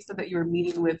organizations? I know you said that you were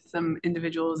meeting with some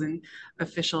individuals and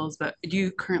officials, but do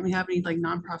you currently have any like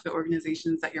nonprofit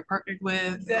organizations that you're partnered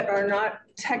with? That are not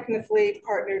technically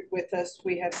partnered with us.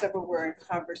 We have several we're in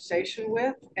conversation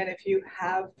with, and if you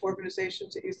have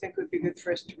organizations that you think would be good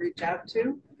for us to reach out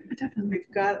to, definitely.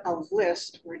 We've got a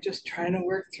list. We're just trying to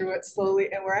work through it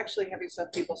slowly, and we're actually having some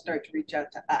people start to reach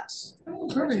out to us,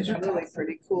 which is really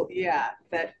pretty cool. Yeah,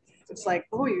 that it's like,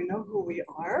 oh, you know who we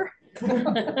are?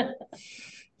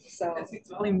 So that speaks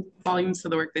volumes to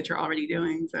the work that you're already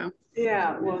doing. So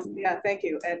yeah, well, yeah, thank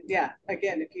you. And yeah,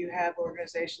 again, if you have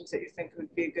organizations that you think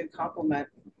would be a good complement,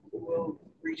 we'll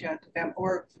reach out to them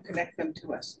or connect them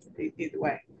to us. Either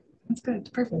way. That's good.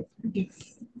 Perfect. Thank you.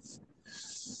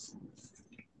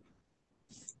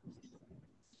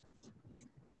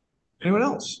 Anyone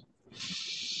else?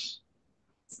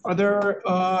 Are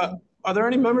there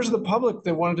any members of the public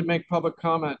that wanted to make public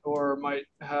comment or might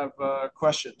have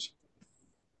questions?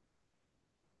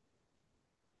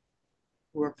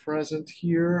 Who are present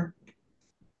here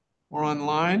or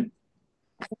online?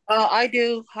 I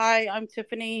do. Hi, I'm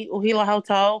Tiffany Uhila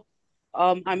Hotel.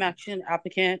 I'm actually an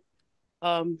applicant.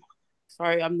 Um,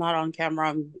 sorry, I'm not on camera.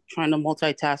 I'm trying to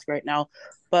multitask right now.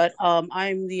 But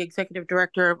I'm the executive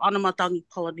director of Anamatangi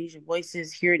Polynesian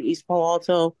Voices here in East Palo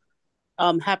Alto.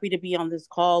 I'm happy to be on this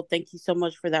call. Thank you so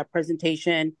much for that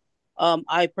presentation.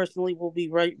 I personally will be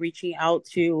reaching out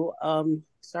to,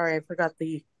 sorry, I forgot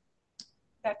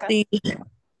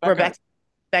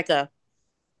Becca.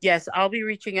 Yes, I'll be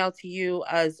reaching out to you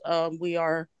as we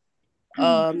are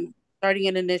starting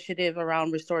an initiative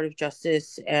around restorative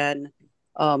justice and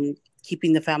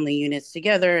keeping the family units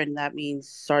together. And that means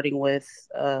starting with,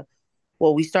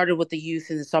 well, we started with the youth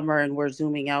in the summer and we're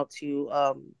zooming out to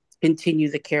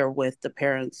continue the care with the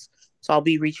parents. So I'll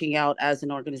be reaching out as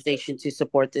an organization to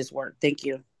support this work. Thank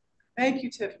you. Thank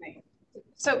you, Tiffany.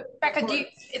 So Becca,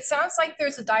 it sounds like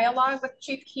there's a dialogue with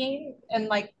Chief Keene and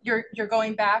like you're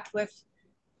going back with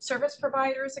service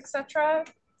providers, etc.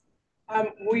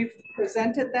 We've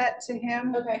presented that to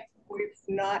him. Okay. We've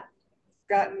not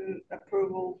gotten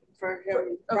approval for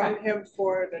him from him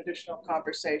for an additional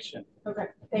conversation. Okay,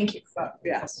 thank you. But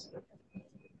yes.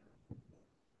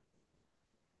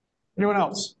 Anyone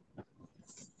else?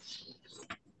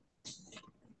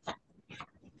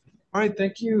 All right,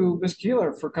 thank you, Ms.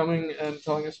 Keeler, for coming and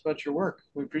telling us about your work.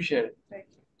 We appreciate it. Thank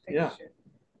you.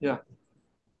 Yeah.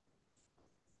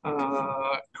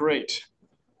 Great.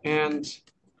 And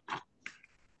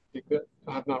good.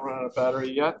 I have not run out of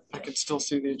battery yet. I can still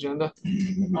see the agenda.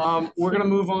 We're going to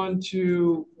move on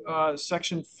to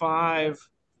section 5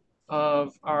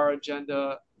 of our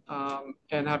agenda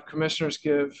and have commissioners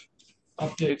give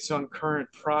updates on current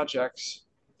projects.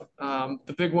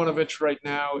 The big one of which right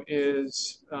now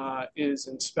is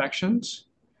inspections.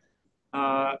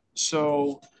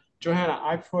 So Johanna,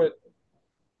 I put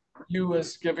you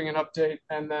as giving an update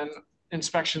and then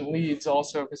inspection leads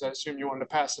also, because I assume you wanted to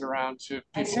pass it around to people.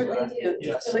 I certainly do.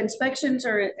 Yes. So inspections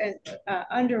are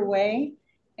underway,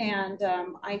 and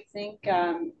I think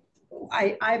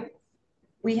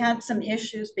we had some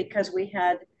issues because we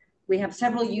have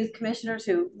several youth commissioners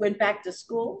who went back to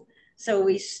school. So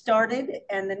we started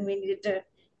and then we needed to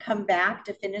come back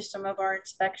to finish some of our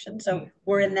inspections. So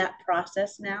we're in that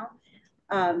process now.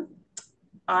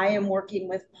 I am working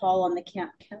with Paul on the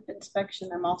camp inspection.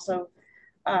 I'm also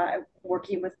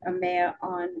working with Amaya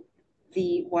on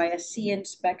the YSC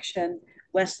inspection.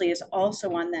 Wesley is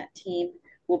also on that team.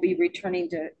 We'll be returning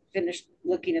to finish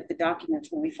looking at the documents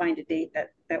when we find a date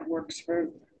that works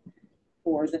for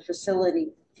the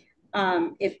facility.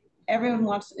 If everyone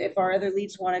wants, if our other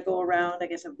leads want to go around, I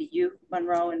guess it'll be you,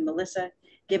 Monroe, and Melissa,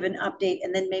 give an update,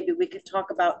 and then maybe we could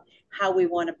talk about how we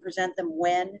want to present them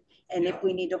when, and if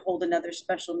we need to hold another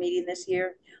special meeting this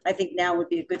year. I think now would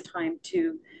be a good time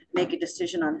to make a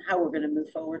decision on how we're going to move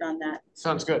forward on that.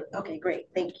 Sounds good. Okay, great.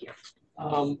 Thank you.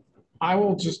 I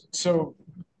will just, so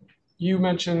you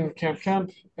mentioned Camp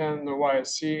Kemp and the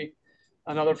YSC.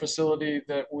 Another facility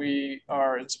that we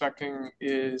are inspecting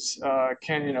is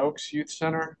Canyon Oaks Youth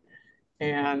Center.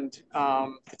 And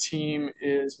the team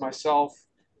is myself,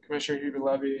 Commissioner Hubert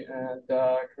Levy, and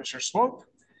Commissioner Swope.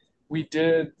 We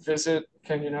did visit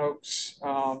Canyon Oaks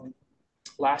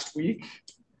last week,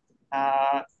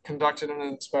 conducted an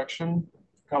inspection,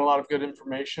 got a lot of good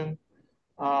information.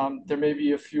 There may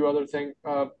be a few other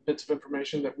bits of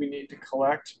information that we need to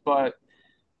collect, but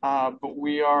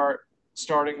we are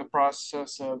starting the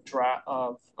process of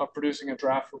producing a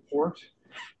draft report.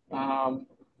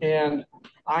 And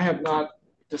I have not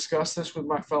discussed this with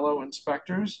my fellow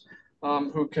inspectors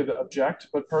who could object,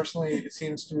 but personally, it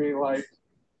seems to me like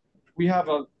we have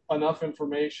enough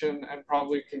information and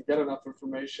probably can get enough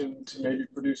information to maybe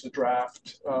produce a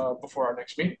draft before our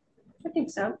next meeting. I think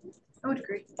so. I would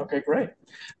agree. Okay, great.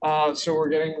 So we're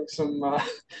getting some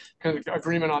kind of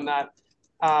agreement on that.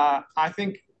 I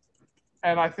think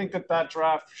that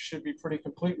draft should be pretty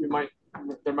complete.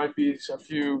 There might be a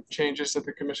few changes that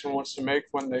the commission wants to make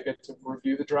when they get to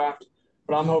review the draft,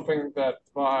 but I'm hoping that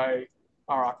by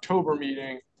our October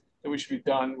meeting that we should be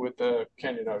done with the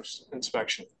Canyon Oaks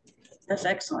inspection. That's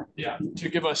excellent. Yeah, to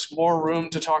give us more room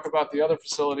to talk about the other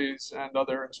facilities and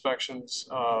other inspections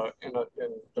in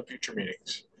the future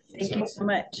meetings. Thank you so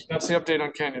much. That's the update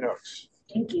on Canyon Oaks.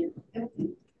 Thank you.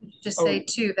 Just say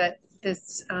too that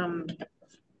this kind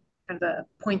of a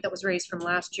point that was raised from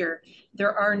last year,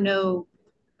 there are no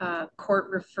court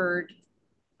referred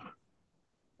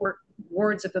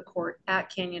wards of the court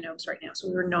at Canyon Oaks right now. So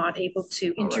we were not able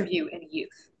to interview any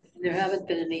youth. And there haven't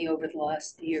been any over the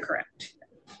last year. Correct.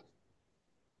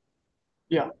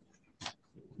 Yeah.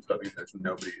 So there's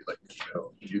nobody like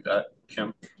you that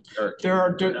Kim. There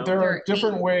are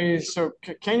different ways. So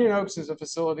Canyon Oaks is a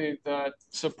facility that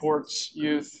supports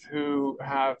youth who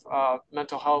have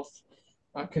mental health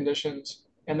conditions,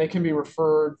 and they can be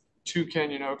referred to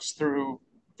Canyon Oaks through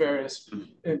various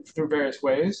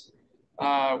ways.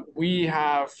 We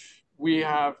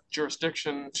have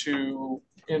jurisdiction to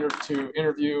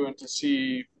interview and to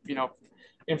see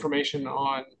information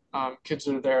on kids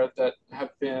that are there that have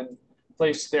been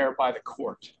placed there by the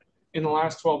court. In the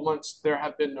last 12 months, there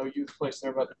have been no youth placed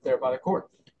there by the court.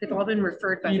 They've all been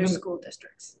referred by their school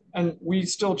districts. And we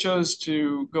still chose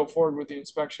to go forward with the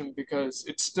inspection because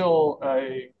it's still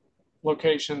a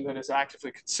location that is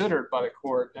actively considered by the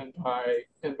court and by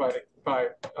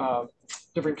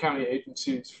different county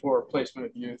agencies for placement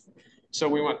of youth. So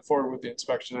we went forward with the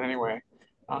inspection anyway.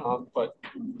 But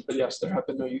yes, there have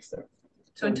been no youth there.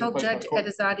 So until Judge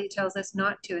Edizadi tells us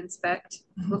not to inspect,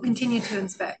 we'll continue to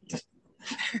inspect.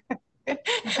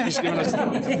 He's giving us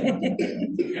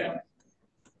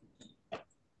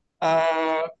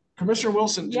Commissioner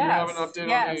Wilson, do you have an update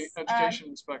on the education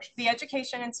inspection? The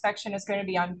education inspection is going to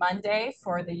be on Monday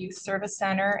for the Youth Service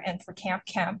Center and for Camp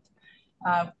Kemp.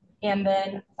 And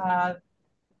then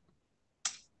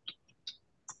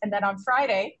on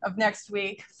Friday of next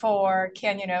week for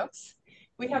Canyon Oaks,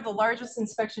 we have the largest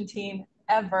inspection team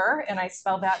ever, and I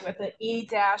spell that with an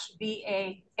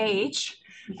E-V-A-H.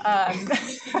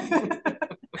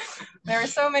 There are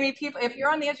so many people. If you're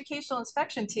on the educational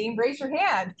inspection team, raise your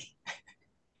hand.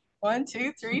 1,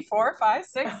 2, 3, 4, 5,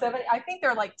 6, 7. I think there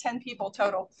are like 10 people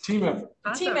total. Team effort.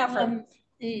 Team effort.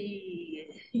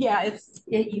 Yeah,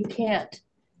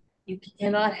 You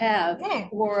cannot have a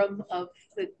quorum of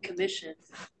the commission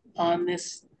on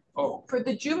this. Oh. For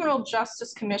the Juvenile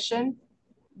Justice Commission,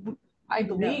 I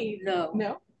believe.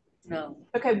 No.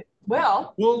 Okay.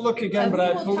 Well, we'll look again, but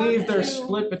I believe they're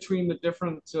split between the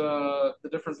different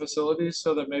facilities,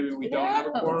 so that maybe we don't have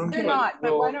a quorum. They're not,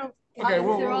 but why don't? Okay,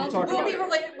 we'll talk about it.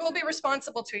 We'll be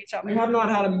responsible to each other. We have not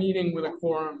had a meeting with a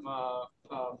quorum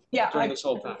during this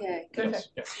whole time. Okay, good.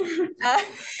 Yes.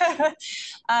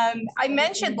 I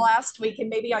mentioned last week, and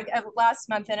maybe last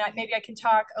month, and maybe I can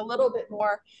talk a little bit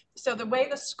more. So the way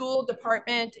the school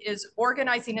department is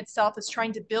organizing itself is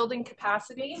trying to build in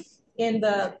capacity in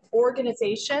the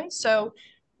organization. So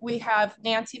we have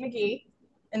Nancy McGee,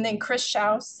 and then Chris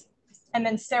Schaus, and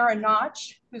then Sarah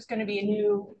Notch, who's going to be a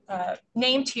new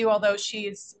name to you, although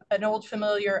she's an old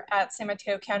familiar at San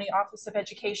Mateo County Office of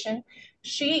Education.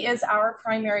 She is our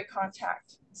primary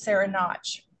contact, Sarah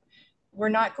Notch. We're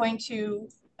not going to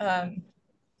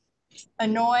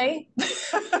annoy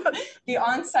the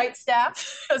on-site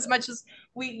staff as much as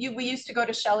we used to go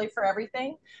to Shelley for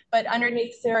everything, but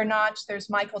underneath Sarah Notch, there's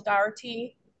Michael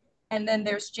Dougherty, and then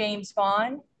there's James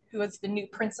Vaughn, who is the new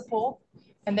principal,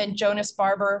 and then Jonas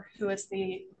Barber, who is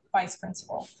the vice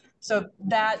principal. So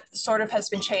that sort of has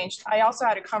been changed. I also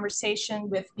had a conversation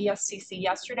with BSCC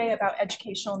yesterday about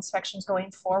educational inspections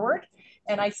going forward,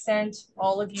 and I sent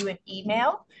all of you an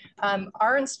email.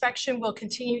 Our inspection will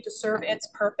continue to serve its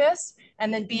purpose,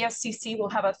 and then BSCC will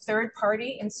have a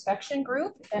third-party inspection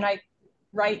group, and I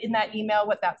write in that email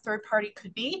what that third party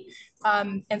could be.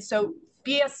 And so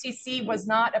BSCC was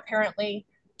not apparently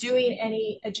doing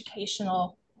any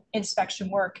educational inspection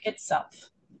work itself.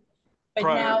 But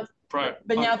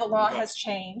now the law has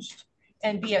changed,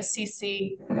 and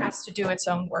BSCC has to do its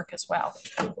own work as well.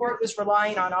 The court was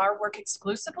relying on our work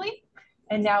exclusively,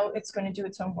 and now it's going to do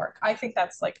its own work. I think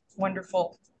that's like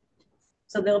wonderful.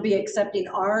 So they'll be accepting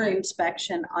our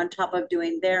inspection on top of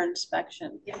doing their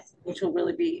inspection, yes, which will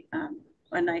really be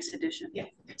a nice addition. Yeah.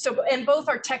 So, and both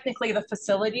are technically the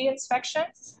facility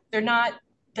inspections. They're not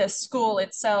the school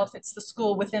itself, it's the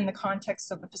school within the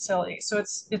context of the facility. So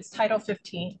it's Title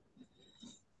 15.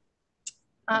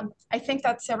 I think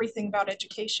that's everything about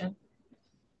education.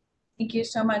 Thank you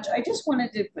so much. I just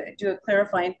wanted to do a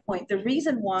clarifying point. The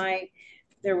reason why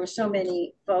there were so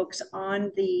many folks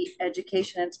on the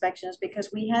education inspection is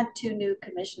because we had 2 new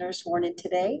commissioners sworn in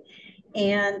today.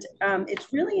 And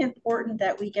it's really important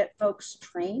that we get folks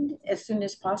trained as soon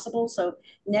as possible. So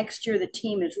next year, the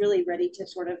team is really ready to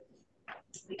sort of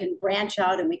branch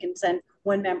out and we can send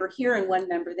one member here and one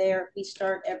member there. We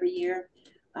start every year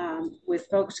with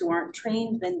folks who aren't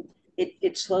trained, then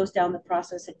it slows down the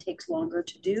process. It takes longer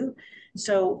to do.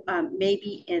 So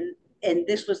maybe and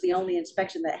this was the only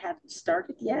inspection that hadn't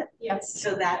started yet. Yes.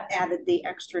 So that added the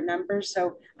extra numbers.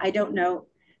 So I don't know.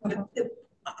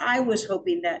 I was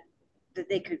hoping that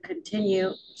they could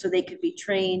continue so they could be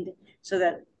trained so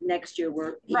that next year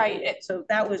we're equal. Right. So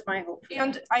that was my hope.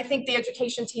 And I think the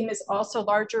education team is also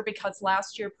larger because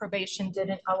last year probation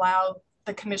didn't allow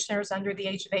the commissioners under the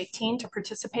age of 18 to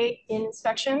participate in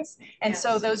inspections. And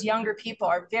so those younger people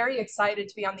are very excited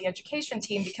to be on the education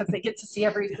team because they get to see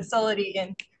every facility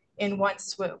in one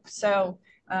swoop. So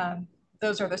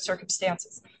those are the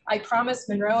circumstances. I promise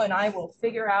Monroe and I will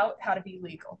figure out how to be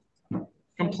legal.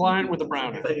 Compliant with the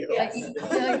Brown Act.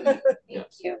 Thank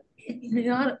you. You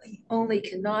not only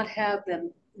cannot have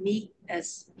them meet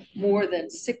as more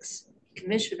than 6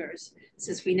 commissioners,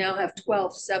 since we now have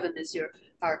 12, 7 is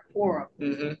our quorum,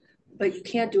 but you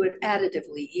can't do it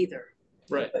additively either.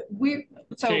 Right.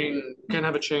 Can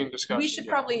have a chain discussion. We should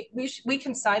probably, we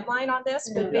can sideline on this,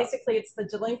 but basically it's the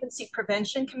Delinquency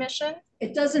Prevention Commission.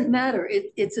 It doesn't matter.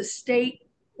 It's a state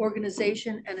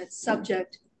organization and it's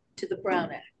subject to the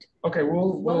Brown Act. Okay,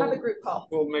 we'll have a group call.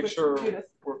 We'll make sure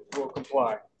we'll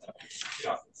comply.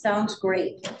 Yeah. Sounds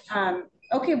great.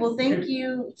 Okay, well, thank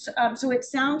you. So it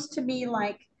sounds to me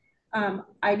like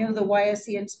I know the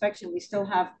YSC inspection, we still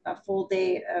have a full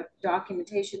day of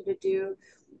documentation to do.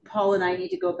 Paul and I need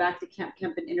to go back to Camp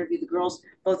Kemp and interview the girls.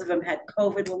 Both of them had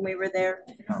COVID when we were there,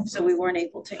 so we weren't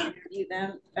able to interview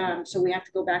them. So we have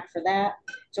to go back for that.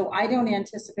 So I don't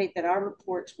anticipate that our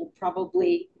reports will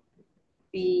probably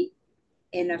be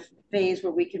in a phase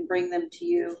where we can bring them to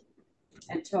you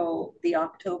until the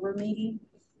October meeting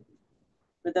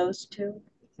for those two.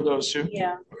 For those two?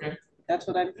 Yeah. Okay. That's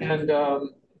what I'm thinking.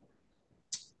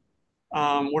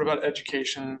 And what about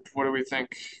education? What do we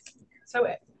think? So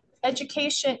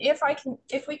education, if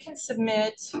we can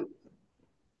submit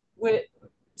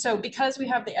so because we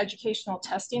have the educational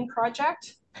testing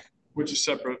project, which is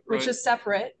separate, right? Which is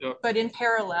separate, but in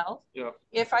parallel. Yeah.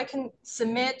 If I can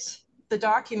submit the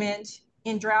document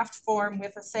in draft form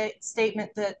with a statement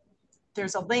that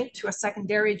there's a link to a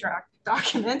secondary draft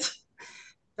document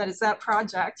that is that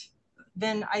project,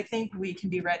 then I think we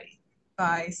can be ready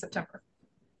by September.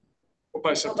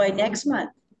 By September. By next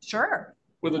month. Sure.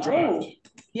 With a draft.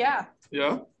 Yeah.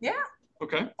 Yeah. Yeah.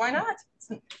 Okay. Why not?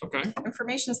 Okay.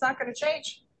 Information's not going to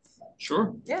change.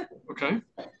 Sure. Yeah. Okay.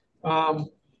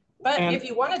 But if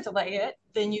you want to delay it,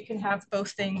 then you can have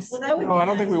both things. Well, that would no, I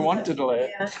don't think we want to delay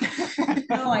it. Yeah.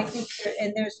 No, I think,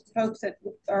 and there's folks that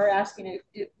are asking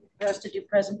for us to do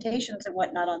presentations and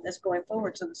whatnot on this going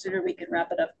forward. So the sooner we can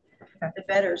wrap it up, the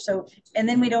better. So, and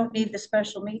then we don't need the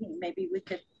special meeting. Maybe we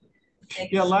could.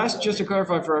 Yeah, just to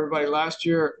clarify for everybody, last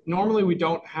year, normally we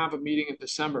don't have a meeting in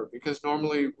December because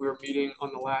normally we're meeting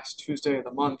on the last Tuesday of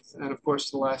the month. And of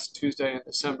course, the last Tuesday in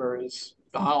December is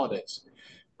the holidays.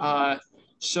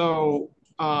 So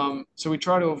we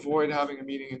try to avoid having a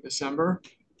meeting in December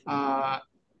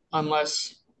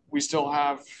unless we still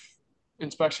have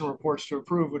inspection reports to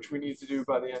approve, which we need to do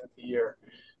by the end of the year.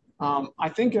 I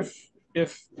think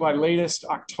if by latest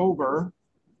October,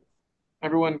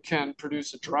 everyone can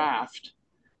produce a draft,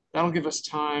 that'll give us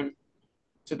time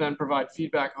to then provide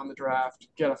feedback on the draft,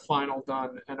 get a final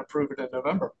done, and approve it in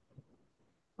November.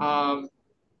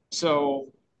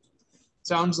 So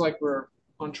sounds like we're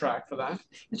on track for that.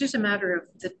 It's just a matter of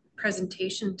the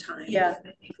presentation time. Yeah.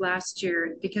 I think last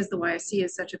year, because the YSC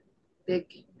is such a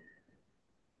big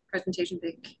presentation,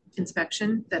 big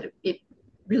inspection, that it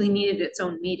really needed its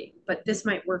own meeting. But this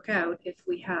might work out if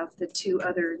we have the 2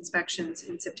 other inspections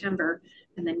in September,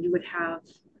 and then you would have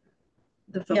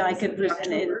the Yeah, I could present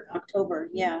it in October.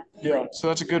 Yeah. Yeah, so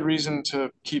that's a good reason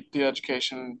to keep the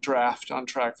education draft on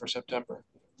track for September.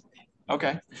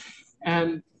 Okay.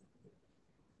 And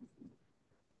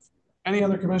any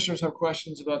other commissioners have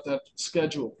questions about that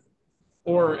schedule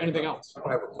or anything else? I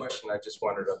don't have a question. I just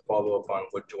wanted to follow up on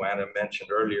what Joanna mentioned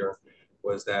earlier,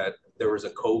 was that there was a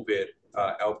COVID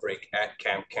outbreak at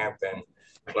Camp Kemp, and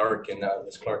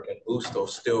Ms. Clark and Busto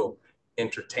still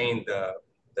entertained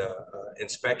the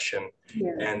inspection.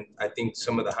 Yeah. And I think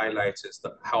some of the highlights is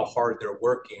how hard they're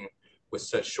working with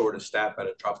such short a staff. At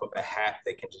a drop of a hat,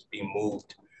 they can just be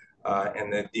moved.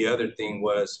 And then the other thing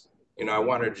was, I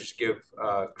wanted to just give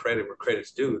credit where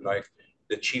credit's due. Like,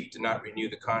 the chief did not renew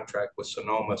the contract with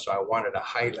Sonoma, so I wanted to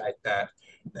highlight that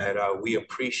we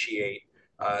appreciate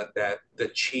that the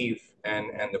chief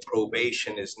and the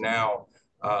probation is now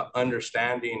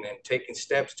understanding and taking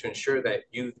steps to ensure that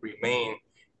youth remain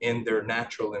in their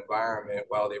natural environment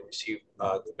while they receive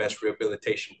the best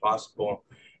rehabilitation possible.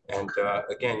 And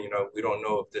again, you know, we don't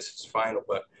know if this is final,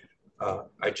 but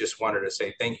I just wanted to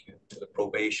say thank you to the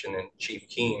probation and Chief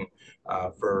Keen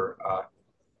for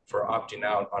opting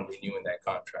out on renewing that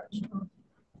contract.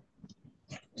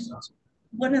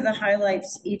 One of the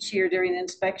highlights each year during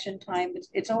inspection time,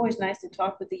 it's always nice to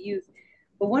talk with the youth,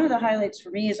 but one of the highlights for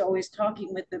me is always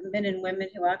talking with the men and women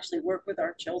who actually work with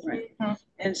our children.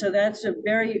 And so that's a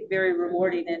very, very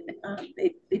rewarding, and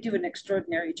they do an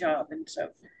extraordinary job. And so,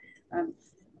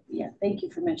 yeah, thank you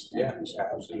for mentioning that. Yeah,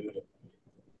 absolutely.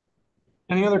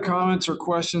 Any other comments or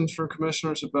questions from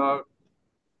commissioners about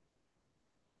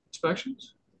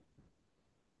inspections?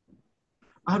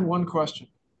 I had one question.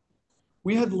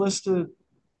 We had listed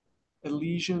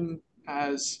Elysian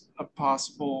as a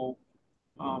possible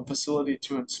facility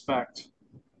to inspect,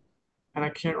 and I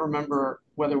can't remember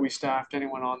whether we staffed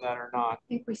anyone on that or not. I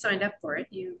think we signed up for it.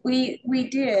 We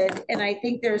did, and I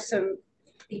think there's some,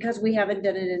 because we haven't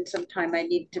done it in some time, I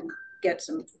need to get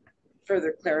some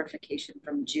further clarification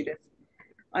from Judith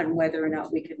on whether or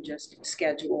not we can just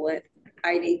schedule it.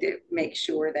 I need to make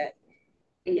sure that,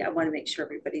 I want to make sure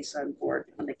everybody's on board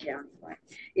on the county line.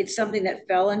 It's something that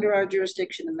fell under our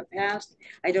jurisdiction in the past.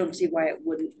 I don't see why it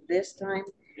wouldn't this time.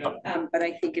 Yep. But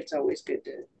I think it's always good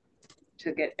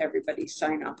to get everybody's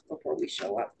sign off before we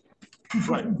show up.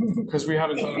 Right, because we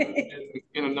haven't done it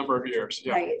in a number of years.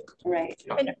 Yeah. Right.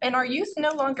 Yeah. And are youth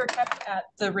no longer kept at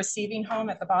the receiving home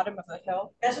at the bottom of the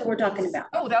hill? That's what we're talking about.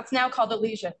 Oh, that's now called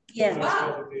Elysian. Yes.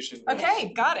 Wow.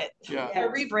 Okay, got it. Yeah. A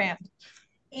rebrand.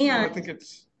 And I think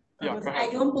it's, yeah, go ahead.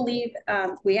 I don't believe,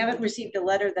 we haven't received a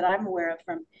letter that I'm aware of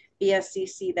from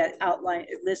BSCC that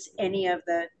lists any of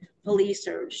the police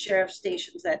or sheriff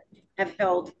stations that have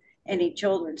held any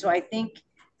children. So I think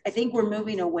we're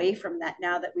moving away from that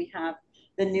now that we have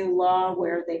the new law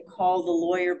where they call the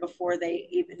lawyer before they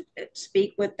even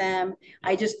speak with them.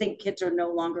 I just think kids are no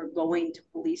longer going to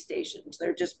police stations.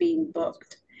 They're just being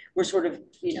booked. We're sort of,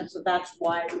 you know, so that's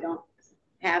why we don't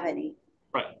have any.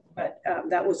 Right. But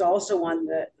that was also on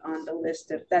the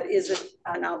list of, that is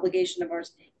an obligation of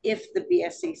ours if the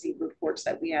BSCC reports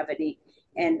that we have any.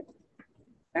 And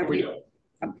we don't.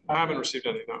 I haven't received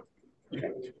any, no.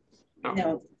 Okay.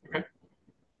 No. Okay.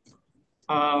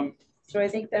 So I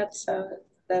think that's the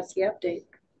update.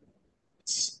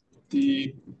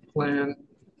 The plan.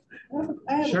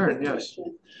 I have Sure, a quick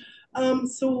question.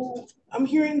 So I'm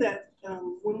hearing that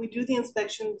when we do the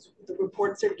inspections, the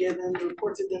reports are given, the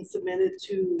reports are then submitted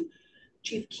to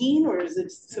Chief Keen, or is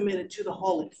it submitted to the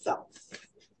hall itself?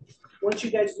 Once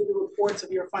you guys do the reports of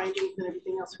your findings and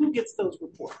everything else, who gets those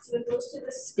reports? So it goes to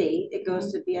the state, it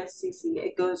goes to BSCC,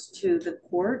 it goes to the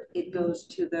court, it goes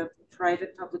to the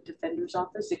private public defender's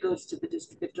office, it goes to the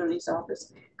district attorney's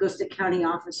office, it goes to county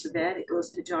office of ed, it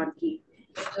goes to John Keith,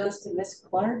 it goes to Miss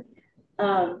Clark.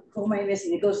 Who am I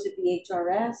missing? It goes to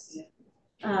BHRS.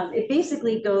 It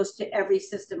basically goes to every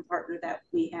system partner that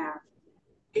we have.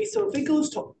 Okay, so if it goes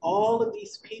to all of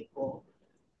these people,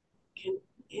 can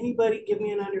anybody give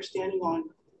me an understanding on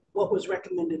what was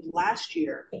recommended last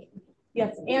year?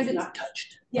 Yes, and it's not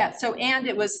touched. Yeah, so and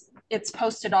it's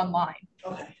posted online.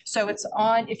 Okay. So it's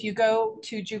on, if you go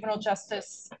to Juvenile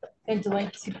Justice and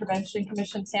Delinquency Prevention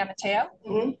Commission San Mateo,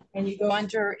 and you go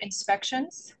under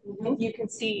inspections, you can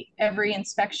see every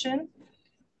inspection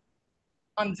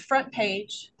on the front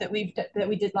page that we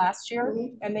did last year,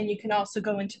 and then you can also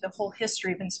go into the whole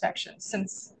history of inspections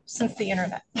since the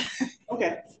internet.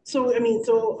 Okay, so I mean,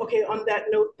 okay, on that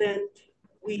note then,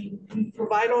 we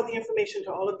provide all the information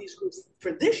to all of these groups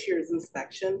for this year's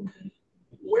inspection.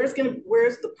 Where's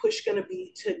the push gonna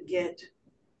be to get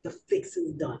the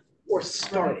fixes done or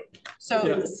started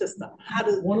in the system?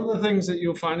 One of the things that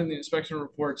you'll find in the inspection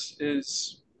reports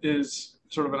is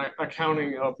sort of an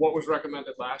accounting of what was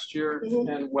recommended last year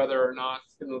and whether or not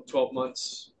in the 12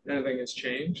 months anything has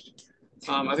changed.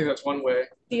 I think that's one way.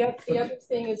 The other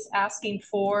thing is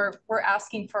we're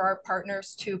asking for our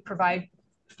partners to provide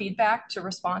feedback to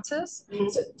responses,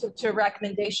 to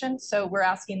recommendations. So we're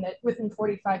asking that within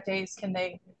 45 days, can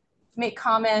they make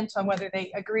comment on whether they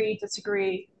agree,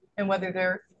 disagree, and whether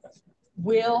they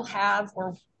will have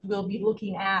or will be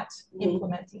looking at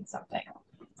implementing something.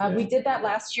 We did that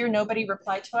last year. Nobody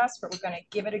replied to us, but we're going to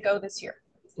give it a go this year.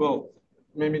 Well,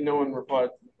 maybe no one replied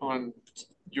on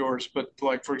yours, but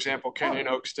like, for example, Canyon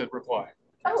Oaks did reply.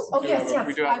 Oh, yes.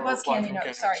 I was Canyon Oaks.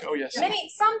 Oaks, sorry. Oh, yes.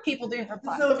 Some people didn't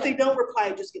reply. So if they don't reply,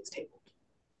 it just gets tabled,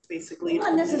 basically.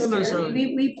 Not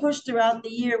necessarily. We push throughout the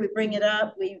year, we bring it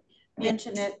up, we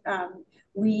mention it,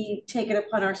 we take it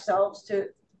upon ourselves to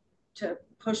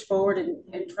push forward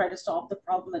and try to solve the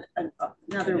problem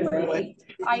another way.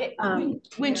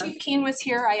 When Chief Keen was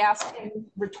here, I asked him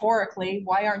rhetorically,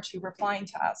 why aren't you replying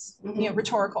to us? You know,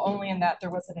 rhetorical only in that there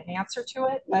wasn't an answer to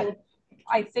it, but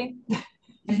I think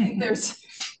there's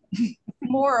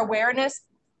more awareness,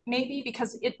 maybe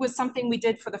because it was something we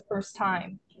did for the first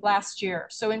time last year.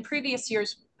 So in previous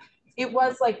years, it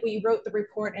was like we wrote the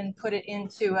report and put it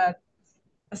into a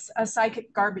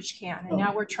psychic garbage can, and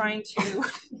now we're trying to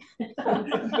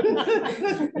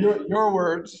your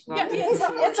words. Yeah,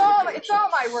 it's all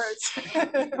my words.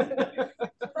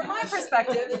 From my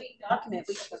perspective, document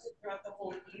we put it throughout the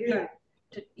whole year.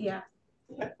 Yeah.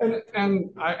 And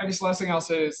I guess the last thing I'll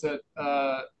say is that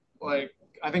like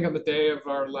I think on the day of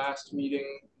our last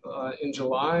meeting in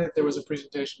July, there was a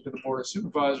presentation to the Board of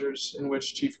Supervisors in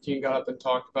which Chief Keen got up and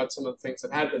talked about some of the things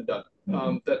that had been done,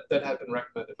 that had been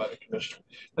recommended by the Commission,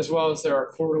 as well as there are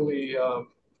quarterly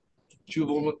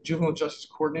Juvenile Justice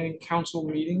Coordinating Council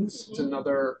meetings. It's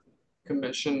another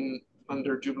commission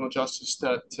under juvenile justice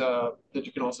that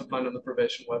you can also find on the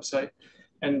probation website,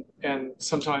 and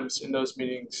sometimes in those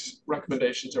meetings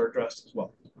recommendations are addressed as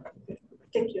well.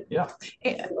 Thank you. Yeah.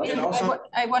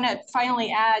 I want to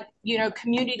finally add, you know,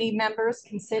 community members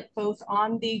can sit both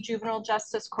on the Juvenile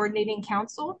Justice Coordinating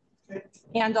Council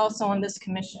and also on this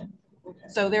commission.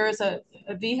 So there is a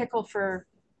vehicle for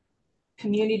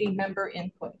community member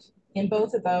input in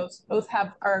both of those. Both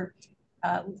have our,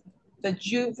 the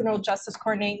Juvenile Justice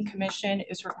Coordinating Commission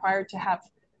is required to have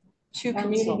 2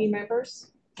 community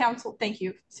members. Council, thank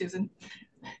you, Susan.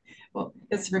 Well,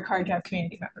 it's required to have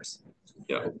community members.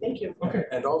 Yeah. Thank you. Okay.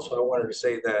 And also I wanted to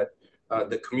say that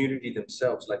the community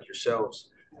themselves, like yourselves,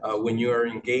 when you are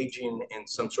engaging in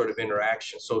some sort of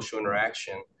interaction, social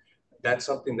interaction, that's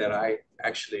something that I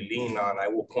actually lean on. I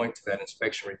will point to that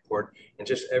inspection report and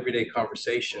just everyday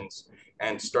conversations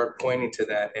and start pointing to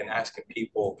that and asking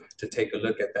people to take a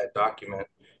look at that document.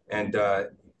 And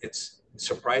it's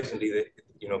surprisingly that,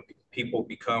 you know, people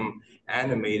become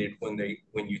animated when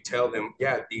you tell them,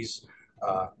 yeah, these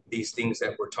things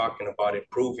that we're talking about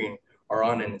improving are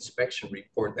on an inspection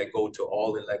report that go to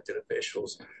all elected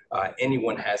officials.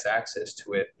 Anyone has access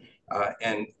to it.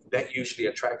 And that usually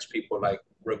attracts people like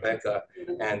Rebecca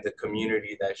and the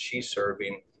community that she's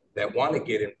serving that want to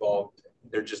get involved.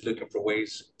 They're just looking for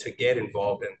ways to get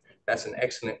involved. And that's an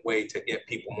excellent way to get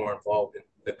people more involved in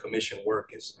the commission work,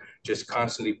 is just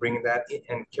constantly bringing that in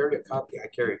and carry a copy. I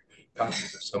carry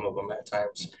copies of some of them at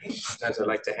times. Sometimes I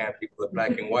like to hand people the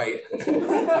black and white.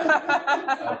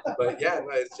 But yeah, no,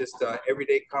 it's just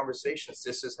everyday conversations.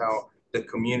 This is how the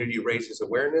community raises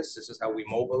awareness. This is how we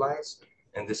mobilize.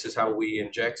 And this is how we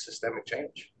inject systemic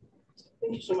change.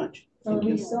 Thank you so much. So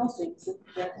we saw things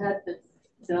that had been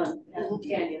done at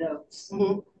Canyon Oaks.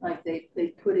 Like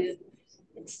they put in,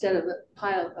 instead of a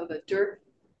pile of a dirt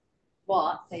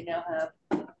lot, they now have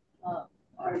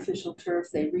artificial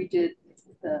turf. They redid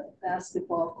the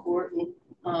basketball court.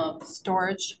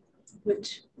 Storage.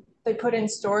 Which they put in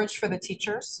storage for the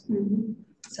teachers.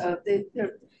 So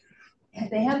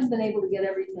they haven't been able to get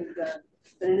everything done,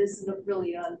 but it isn't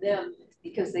really on them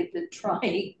because they've been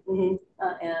trying, and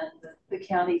the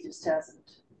county just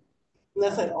hasn't. And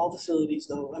that's like all facilities,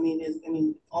 though. I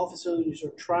mean, all facilities are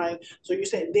trying. So you're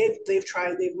saying they've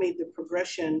tried, they've made the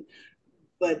progression,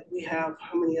 but we have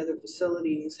how many other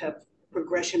facilities have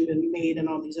progression been made in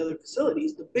all these other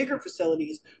facilities? The bigger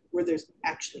facilities where there's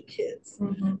actually kids.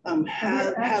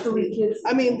 Kids.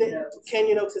 I mean,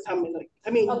 Canyon Oaks is how many? Like, I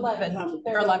mean, 11.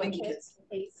 There are 11 kids.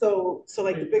 So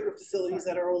like the bigger facilities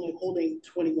that are only holding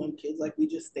 21 kids, like we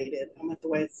just stated, I'm at the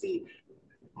YSC.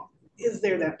 Is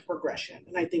there that progression?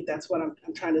 And I think that's what I'm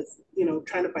trying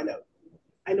to find out.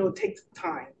 I know it takes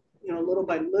time, little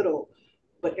by little,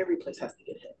 but every place has to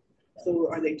get hit. So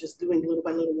are they just doing little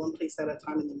by little, one place at a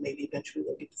time, and then maybe eventually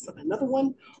they'll get to another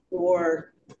one?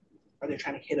 Or are they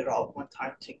trying to hit it all at one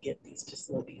time to get these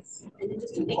facilities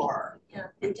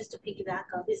and just to piggyback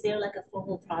up, is there like a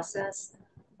formal process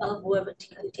of whoever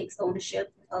takes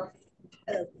ownership of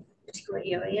a particular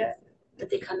area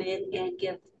that they come in and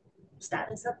give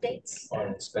status updates on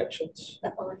inspections,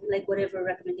 on like whatever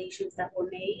recommendations that were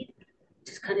made,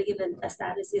 just kind of give a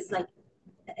status is like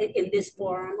in this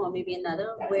forum or maybe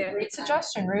another where great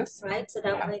suggestion, Ruth. Right, so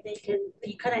that way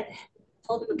you kind of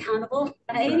hold them accountable,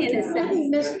 right? In a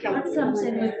sense. That comes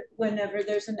in whenever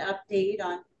there's an update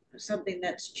on something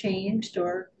that's changed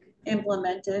or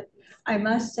implemented. I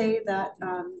must say that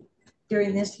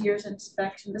during this year's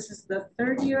inspection, this is the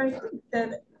 3rd year I think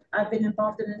that I've been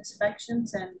involved in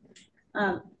inspections,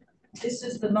 and this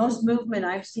is the most movement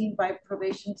I've seen by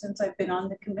probation since I've been on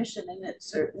the commission, and it's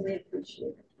certainly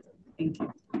appreciated.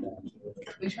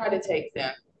 We try to take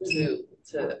them to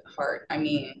heart. I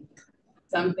mean,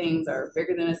 some things are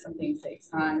bigger than us, some things take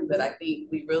time, but I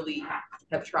think we really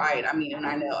have tried. I mean, and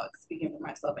I know, speaking for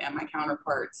myself and my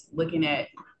counterparts, looking at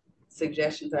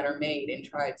suggestions that are made and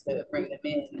try to bring them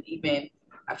in. Even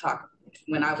I've talked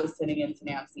when I was sitting in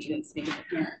SNAPC, even speaking to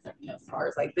parents, you know, as far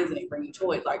as like visiting, bringing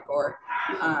toys, like, or,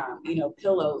 you know,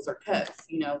 pillows or cups,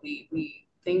 you know, we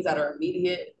things that are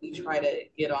immediate, we try to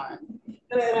get on.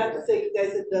 And I have to say, you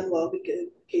guys have done well because,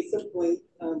 case in point,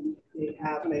 they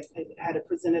have, and I had it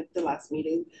presented at the last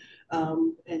meeting,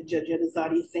 and Judge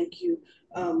Edizadi, thank you,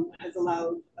 has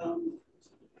allowed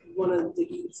one of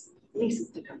the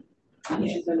nieces to come.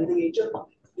 Yeah. She's under the age of 5.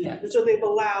 Yeah. And so they've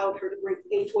allowed her to bring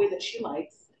a toy that she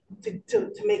likes to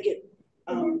make it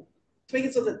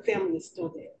so that family is still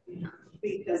there. Yeah.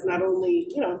 Because not only,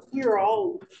 you know, we're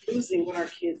all losing when our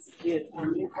kids get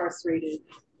incarcerated,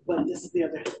 but this is the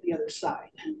other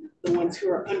side. The ones who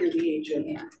are under the age of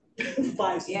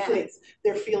 5, 6,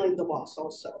 they're feeling the loss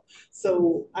also.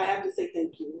 So I have to say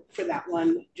thank you for that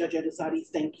one, Judge Edizadi.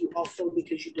 Thank you also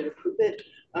because you did approve it.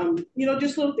 You know,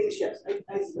 just little things. Yes,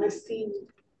 I've seen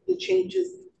the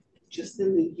changes just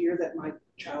in the year that my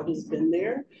child has been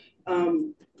there.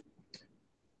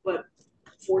 But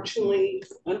unfortunately,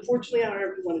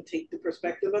 however you want to take the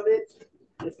perspective of it,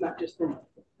 it's not just for me.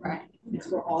 Right. It's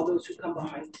for all those who come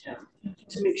behind him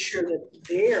to make sure that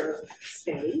their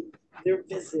stay, their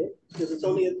visit, because it's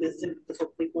only a visit, because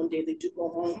hopefully one day they do go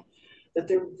home, that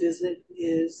their visit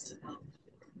is, I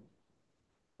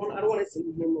don't want to say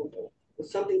memorable, but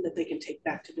something that they can take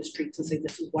back to the streets and say,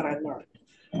 this is what I learned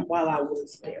while I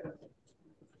was there.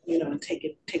 You know, and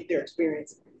take their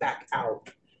experience back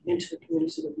out into the community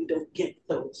so that we don't get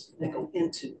those that go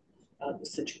into the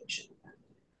situation.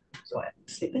 So I have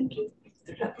to say thank you.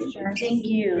 Sure. Thank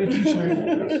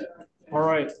you. All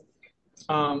right.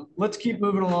 Let's keep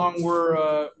moving along.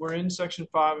 We're in section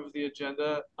 5 of the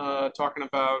agenda, talking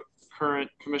about current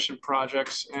commission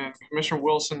projects, and Commissioner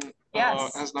Wilson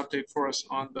has an update for us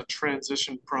on the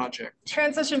transition project.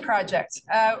 Transition project,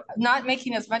 not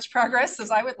making as much progress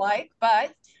as I would like,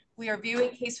 but we are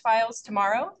viewing case files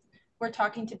tomorrow. We're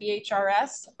talking to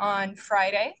BHRS on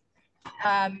Friday.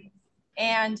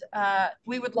 And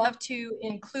we would love to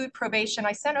include probation.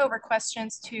 I sent over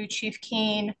questions to Chief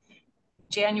Keene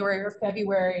January or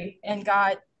February and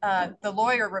got the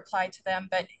lawyer replied to them.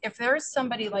 But if there's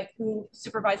somebody like who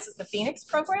supervises the Phoenix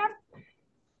program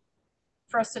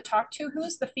for us to talk to,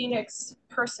 who's the Phoenix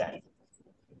person?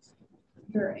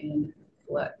 You're in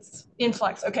Flux. In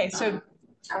Flux, okay, so.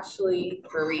 Ashley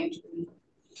for reentry.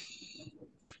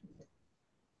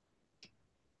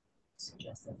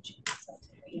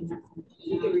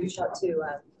 You can reach out to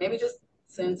maybe just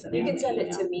send some. You can send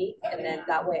it to me, and then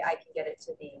that way I can get it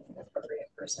to the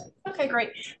appropriate person. Okay,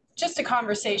 great. Just a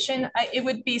conversation. It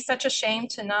would be such a shame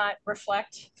to not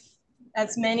reflect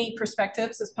as many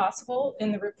perspectives as possible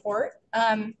in the report.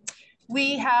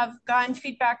 We have gotten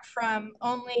feedback from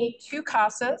only 2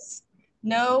 CASAs,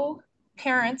 no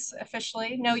parents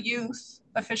officially, no youth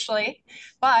officially,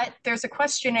 but there's a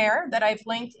questionnaire that I've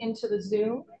linked into the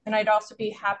Zoom, and I'd also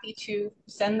be happy to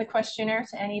send the questionnaire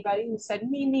to anybody who said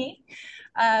me.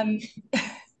 And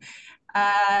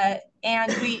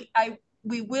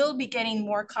we will be getting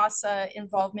more CASA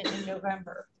involvement in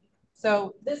November.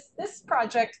 So this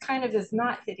project kind of is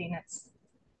not hitting its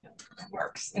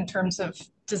marks in terms of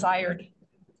desired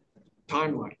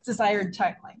timeline.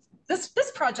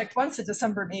 This project wants a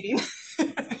December meeting.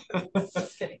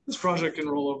 This project can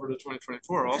roll over to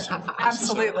 2024 also.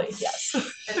 Absolutely, yes.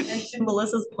 And to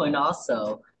Melissa's point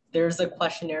also, there's a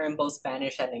questionnaire in both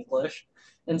Spanish and English.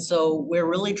 And so we're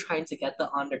really trying to get the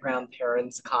on-the-ground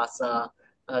parents, CASA,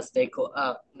 not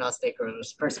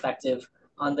stakeholders perspective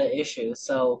on the issue.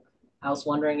 So I was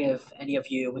wondering if any of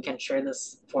you, we can share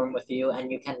this form with you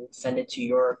and you can send it to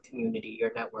your community,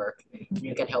 your network. And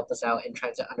you can help us out in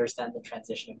trying to understand the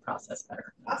transitioning process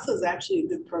better. CASA is actually a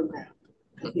good program.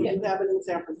 We do have it in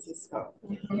San Francisco.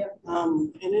 Yeah.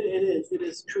 And it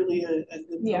is truly a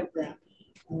good program.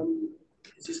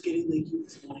 It's just getting the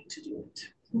youth wanting to do it.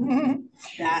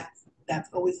 That's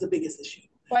always the biggest issue.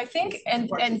 Well, I think, and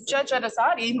Judge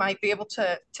Edizadi might be able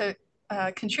to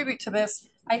contribute to this.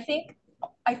 I think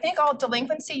all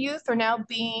delinquency youth are now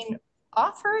being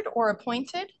offered or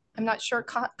appointed. I'm not sure,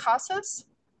 CASAs?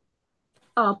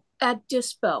 At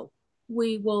DISPO.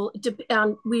 We will,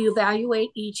 we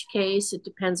evaluate each case. It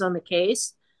depends on the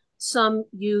case. Some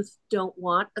youth don't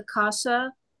want a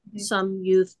CASA. Mm-hmm. Some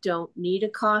youth don't need a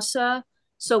CASA.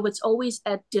 So it's always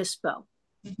at DISPO.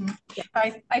 Mm-hmm. Yeah.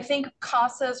 I think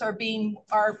CASAs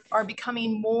are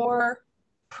becoming more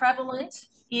prevalent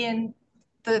in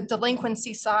the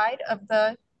delinquency side of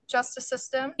the justice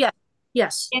system. Yeah,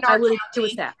 yes, in I our would county. agree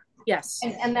with that. Yes.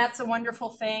 And that's a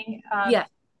wonderful thing. Yeah.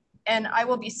 And I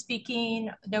will be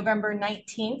speaking November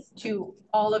 19th to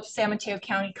all of San Mateo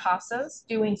County CASAs,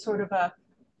 doing sort of a,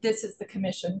 this is the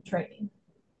commission training.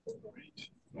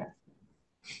 Yeah.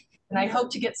 And I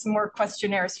hope to get some more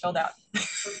questionnaires filled out.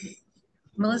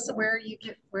 Melissa, where are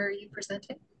you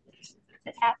presenting?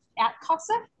 At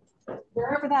CASA?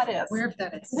 Wherever that is. Wherever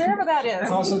that is. Wherever that is.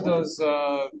 CASA does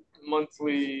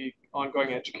monthly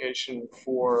ongoing education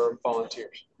for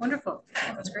volunteers. Wonderful.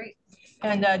 That's great.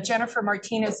 And Jennifer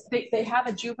Martinez, they have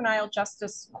a juvenile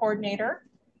justice coordinator.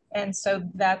 And so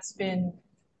that's been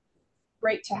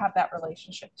great to have that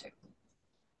relationship too.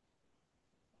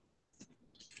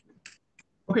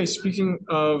 Okay, speaking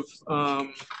of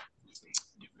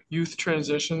youth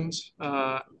transitions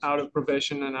out of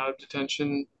probation and out of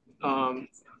detention,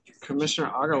 Commissioner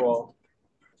Agarwal,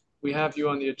 we have you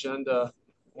on the agenda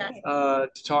to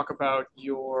talk about the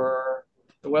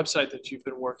website that you've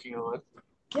been working on.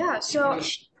 Yeah, so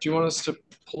do you want us to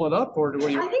pull it up, or do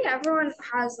you? I think everyone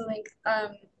has the link.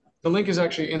 The link is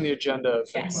actually in the agenda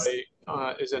if Yes.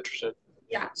 anybody is interested.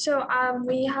 Yeah, so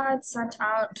we had sent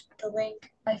out the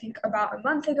link, I think, about a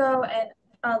month ago, and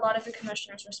a lot of the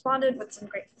commissioners responded with some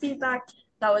great feedback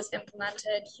that was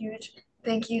implemented. Huge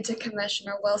thank you to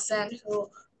Commissioner Wilson, who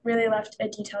really left a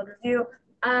detailed review.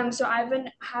 So I've been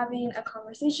having a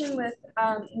conversation with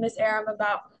Ms. Aram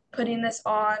about putting this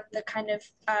on the kind of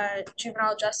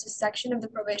juvenile justice section of the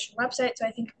probation website. So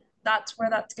I think that's where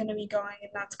that's going to be going,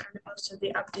 and that's kind of most of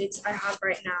the updates I have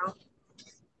right now.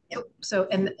 Yep. So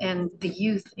and the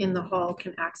youth in the hall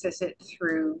can access it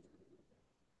through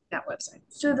that website.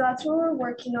 So that's what we're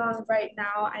working on right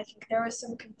now. I think there was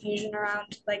some confusion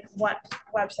around like what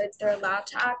websites they're allowed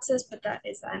to access, but that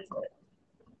is the end goal.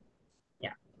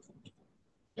 Yeah.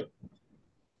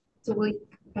 So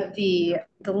the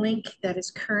link that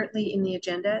is currently in the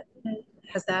agenda,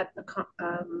 has that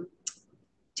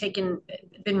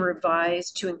been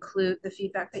revised to include the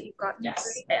feedback that you've gotten? Yes,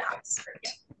 it has.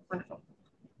 Yeah. Wonderful.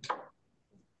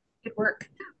 Good work.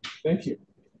 Thank you.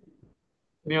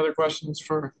 Any other questions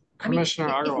for Commissioner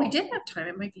Agarwal? If we did have time,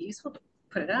 it might be useful to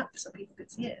put it up so people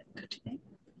could see it, don't you think?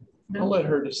 I'll let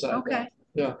her decide. Okay.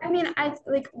 Yeah. I mean,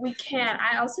 we can.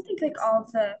 I also think like all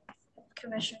of the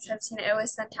commissioners have seen it. It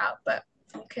was sent out, but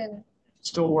you can.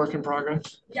 Still a work in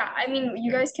progress. Yeah, I mean,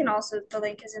 you guys can also. The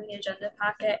link is in the agenda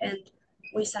packet, and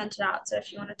we sent it out. So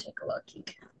if you want to take a look, you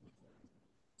can.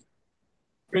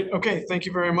 Great. Okay. Thank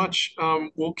you very much.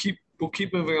 We'll keep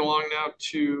moving along now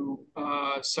to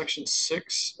section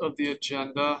 6 of the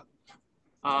agenda.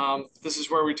 This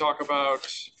is where we talk about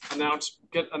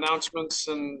get announcements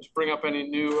and bring up any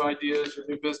new ideas or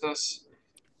new business.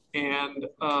 And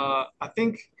I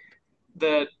think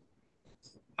that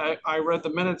I read the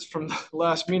minutes from the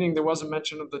last meeting. There was a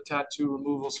mention of the tattoo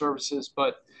removal services,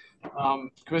 but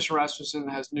Commissioner Rasmussen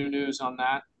has new news on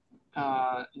that.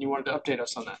 And you wanted to update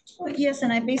us on that. Well, yes,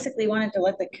 and I basically wanted to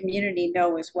let the community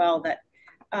know as well that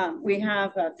we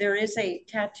have, there is a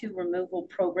tattoo removal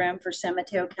program for San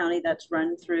Mateo County that's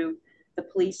run through the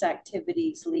Police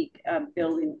Activities League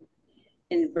building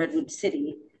in Redwood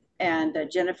City. And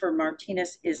Jennifer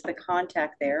Martinez is the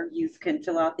contact there. Youth can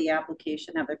fill out the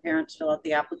application, have their parents fill out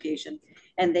the application,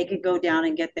 and they could go down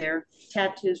and get their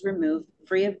tattoos removed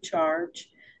free of charge.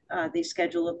 They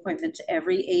schedule appointments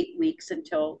every 8 weeks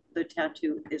until the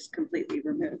tattoo is completely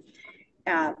removed.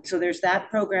 So there's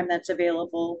that program that's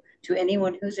available to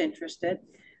anyone who's interested,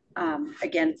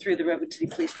 again, through the Redwood City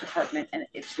Police Department, and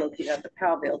it's located at the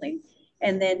Powell Building.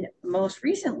 And then most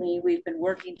recently, we've been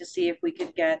working to see if we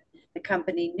could get the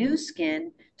company New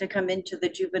Skin to come into the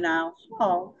juvenile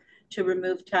hall to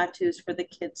remove tattoos for the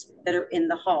kids that are in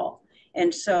the hall.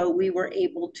 And so we were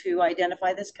able to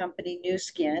identify this company New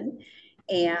Skin,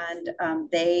 and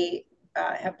they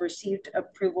have received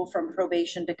approval from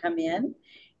probation to come in.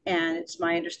 And it's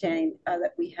my understanding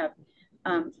that we have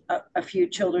a few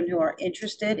children who are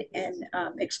interested in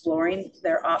exploring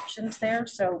their options there.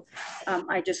 So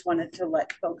I just wanted to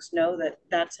let folks know that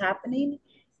that's happening.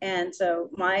 And so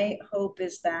my hope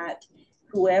is that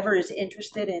whoever is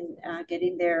interested in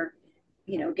getting their,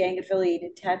 gang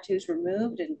affiliated tattoos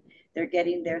removed, and they're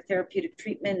getting their therapeutic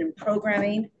treatment and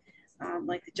programming,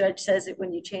 like the judge says it,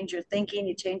 when you change your thinking,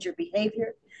 you change your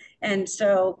behavior. And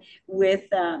so with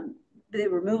the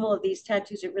removal of these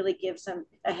tattoos, it really gives them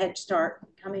a head start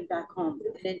coming back home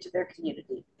and into their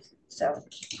community. So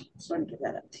just want to give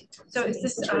that up to you. So is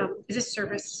this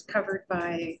service covered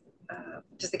by,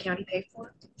 does the county pay for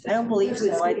it? I don't believe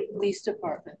so. Police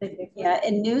department. Yeah,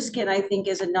 and New Skin, I think,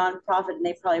 is a nonprofit, and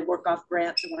they probably work off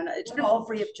grants and whatnot. It's all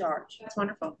free of charge. That's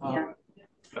wonderful. Yeah.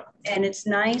 And it's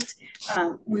nice.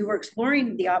 We were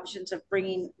exploring the options of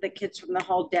bringing the kids from the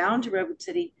hall down to Redwood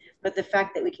City, but the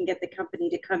fact that we can get the company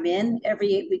to come in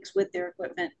every 8 weeks with their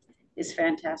equipment is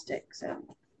fantastic. So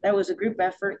that was a group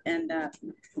effort, and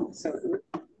so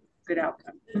good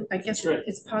outcome. I guess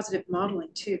it's positive modeling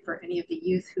too for any of the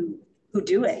youth who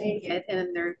do it,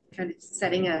 and they're kind of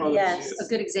setting a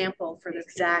good example for the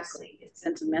exactly. It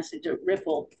sends a message, a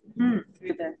ripple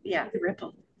through the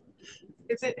ripple.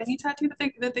 Is it any tattoo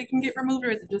that they can get removed,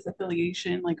 or is it just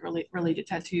affiliation, like related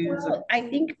tattoos? Well, I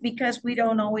think because we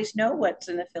don't always know what's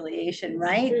an affiliation,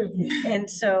 right? And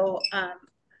so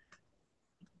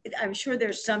I'm sure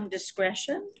there's some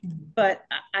discretion, but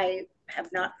I have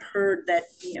not heard that,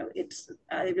 it's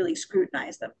they really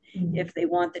scrutinize them. If they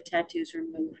want the tattoos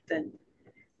removed, then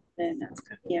that's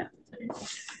good. Yeah.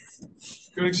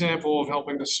 Good example of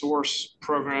helping to source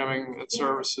programming and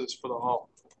services for the hall.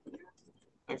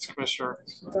 Thanks, Commissioner.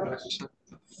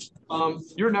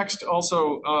 You're next.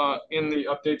 Also, in the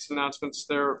updates and announcements,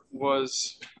 there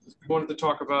was wanted to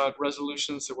talk about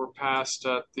resolutions that were passed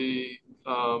at the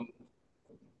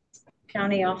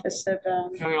County Office of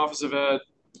Ed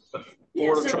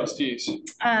Board of Trustees.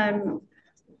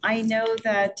 I know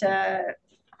that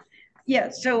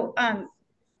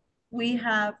we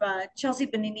have Chelsea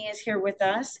Benini is here with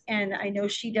us, and I know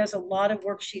she does a lot of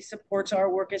work. She supports our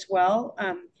work as well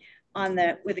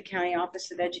with the County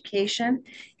Office of Education.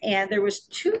 And there was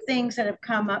two things that have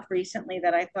come up recently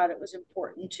that I thought it was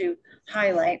important to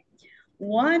highlight.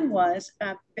 One was,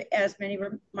 as many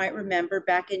might remember,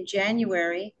 back in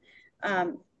January,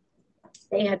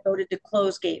 they had voted to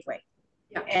close Gateway.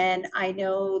 Yeah. And I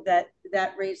know that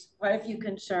raised quite a few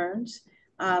concerns.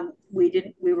 We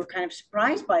were kind of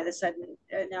surprised by the sudden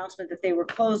announcement that they were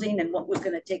closing and what was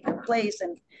going to take their place.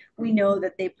 And we know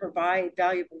that they provide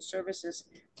valuable services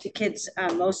to kids,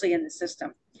 mostly in the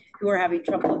system, who are having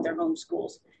trouble with their home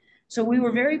schools. So we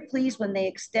were very pleased when they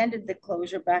extended the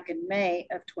closure back in May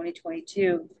of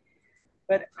 2022.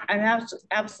 But I'm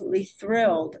absolutely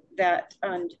thrilled that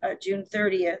on June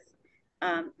 30th,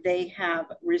 they have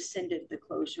rescinded the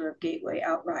closure of Gateway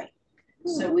outright.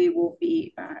 So we will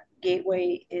be,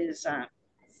 Gateway is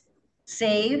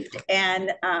saved,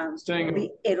 and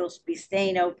it'll be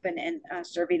staying open and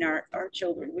serving our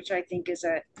children, which I think is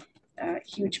a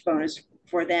huge bonus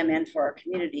for them and for our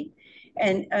community.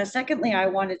 And secondly, I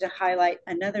wanted to highlight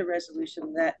another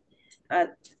resolution that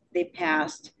they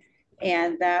passed,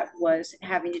 and that was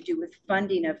having to do with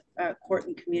funding of court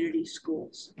and community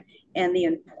schools and the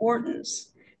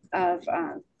importance of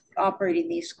operating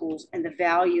these schools and the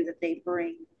value that they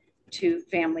bring to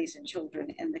families and children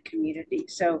in the community.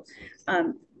 So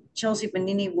Chelsea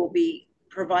Benini will be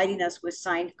providing us with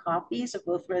signed copies of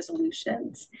both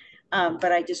resolutions.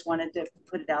 But I just wanted to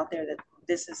put it out there that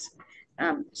this is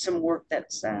some work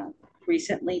that's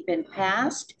recently been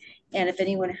passed. And if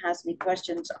anyone has any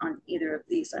questions on either of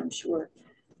these, I'm sure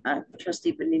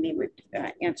Trustee Benini would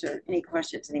answer any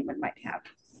questions anyone might have.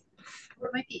 Well,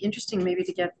 it might be interesting maybe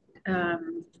to get,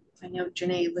 I know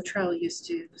Janae Luttrell used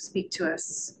to speak to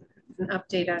us and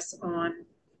update us on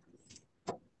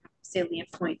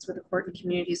salient points with the court and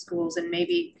community schools, and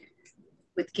maybe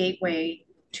with Gateway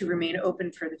to remain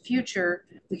open for the future,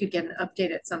 we could get an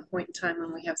update at some point in time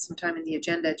when we have some time in the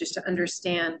agenda just to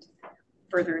understand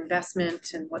further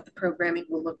investment and what the programming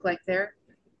will look like there.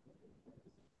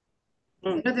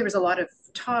 I know there was a lot of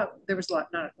talk,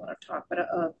 not a lot of talk, but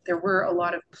there were a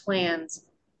lot of plans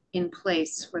in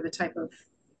place for the type of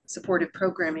supportive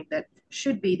programming that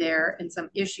should be there, and some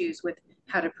issues with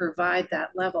how to provide that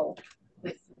level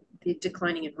with the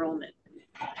declining enrollment.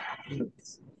 So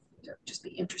just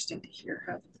be interesting to hear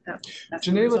how that's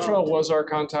Janae Luttrell was our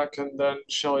contact, and then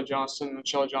Shelley Johnston, and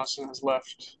Shelley Johnston has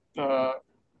left the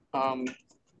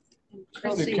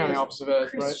County Office of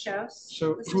Ed, right?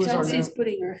 So who is our new? Chelsea's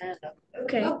putting her hand up.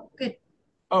 Okay, good.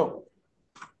 Oh,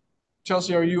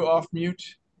 Chelsea, are you off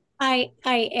mute? I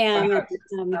am.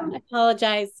 I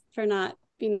apologize for not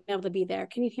being able to be there.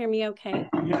 Can you hear me okay?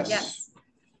 Yes.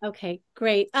 Okay,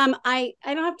 great. I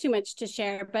don't have too much to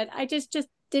share, but I just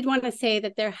did want to say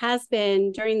that there has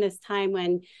been, during this time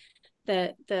when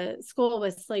the school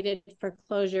was slated for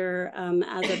closure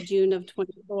as of June of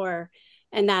 24,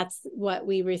 and that's what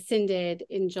we rescinded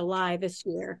in July this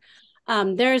year.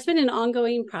 There has been an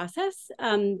ongoing process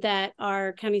that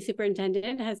our county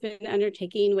superintendent has been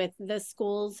undertaking with the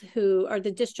schools or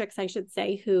the districts, I should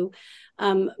say, who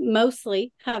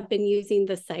mostly have been using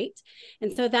the site.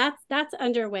 And so that's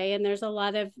underway, and there's a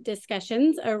lot of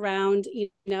discussions around,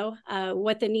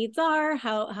 what the needs are,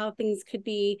 how things could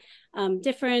be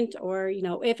different, or,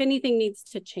 if anything needs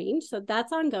to change. So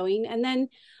that's ongoing. And then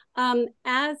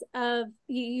As of,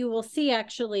 you will see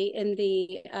actually in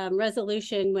the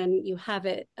resolution when you have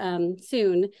it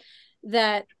soon,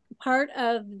 that part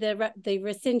of the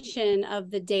rescission of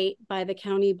the date by the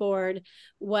county board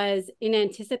was in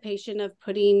anticipation of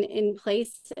putting in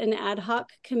place an ad hoc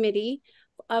committee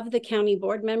of the county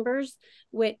board members,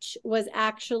 which was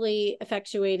actually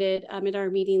effectuated at our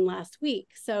meeting last week.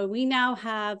 So we now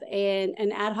have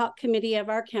an ad hoc committee of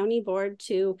our county board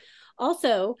to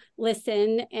also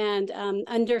listen and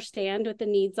understand what the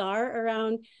needs are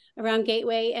around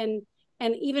Gateway.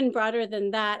 And even broader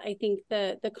than that, I think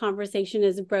the conversation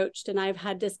is broached, and I've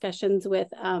had discussions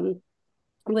with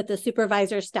the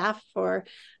supervisor staff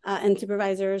and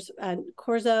supervisors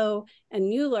Corzo and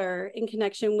Mueller in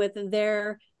connection with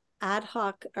their ad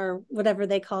hoc, or whatever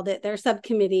they called it, their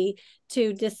subcommittee,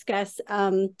 to discuss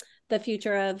the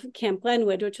future of Camp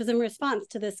Glenwood, which was in response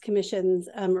to this commission's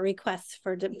requests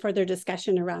for further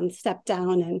discussion around step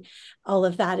down and all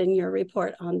of that in your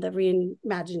report on the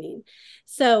reimagining.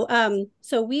 So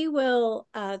we will,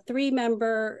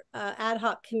 3-member ad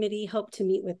hoc committee, hope to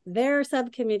meet with their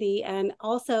subcommittee and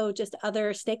also just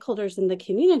other stakeholders in the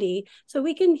community, so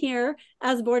we can hear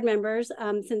as board members,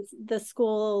 since the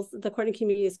schools, the Court and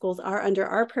Community Schools, are under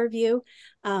our purview.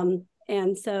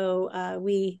 And so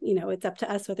it's up to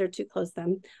us whether to close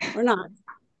them or not.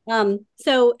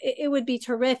 So it would be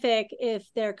terrific if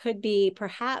there could be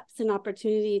perhaps an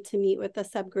opportunity to meet with a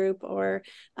subgroup or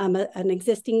an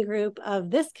existing group of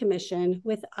this commission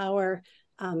with our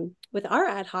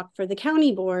ad hoc for the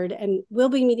county board. And we'll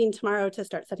be meeting tomorrow to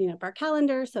start setting up our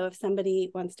calendar. So if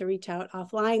somebody wants to reach out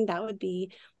offline, that would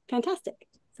be fantastic.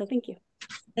 So thank you.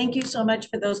 Thank you so much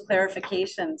for those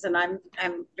clarifications. And I'm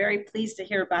very pleased to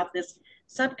hear about this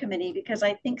subcommittee, because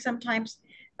I think sometimes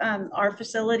our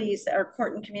facilities, our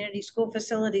court and community school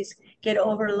facilities, get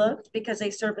overlooked because they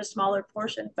serve a smaller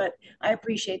portion. But I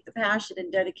appreciate the passion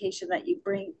and dedication that you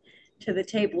bring to the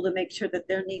table to make sure that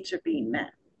their needs are being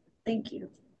met. Thank you.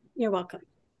 You're welcome.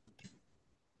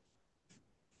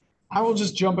 I will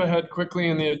just jump ahead quickly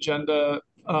in the agenda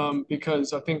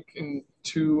because I think in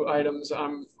 2 items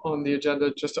I'm on the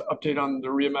agenda just to update on the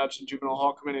Reimagined Juvenile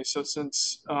Hall Committee. So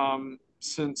since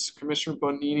Commissioner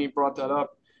Bonini brought that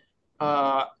up,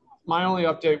 my only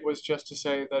update was just to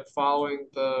say that following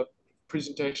the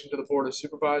presentation to the Board of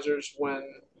Supervisors, when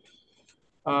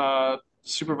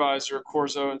Supervisor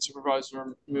Corzo and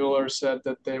Supervisor Mueller said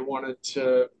that they wanted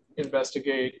to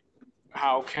investigate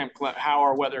how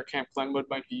or whether Camp Glenwood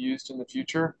might be used in the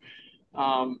future,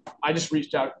 I just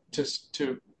reached out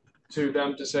to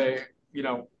them to say,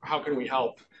 how can we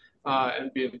help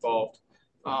and be involved.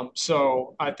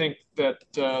 So I think that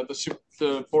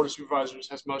the Board of Supervisors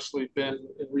has mostly been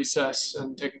in recess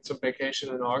and taking some vacation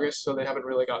in August, so they haven't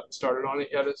really gotten started on it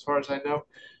yet, as far as I know.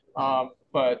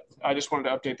 But I just wanted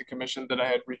to update the commission that I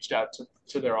had reached out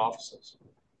to their offices.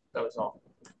 That was all.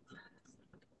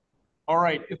 All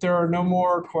right, if there are no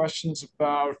more questions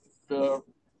about the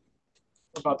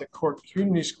Court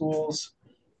Community Schools,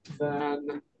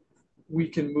 then we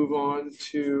can move on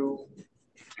to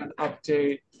an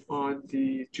update on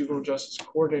the Juvenile Justice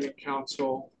Coordinating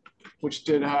Council, which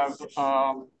did have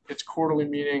its quarterly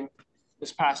meeting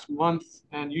this past month,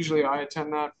 and usually I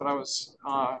attend that, but I was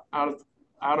out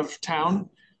of town,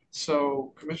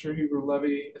 so Commissioner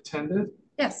Huber-Levy attended.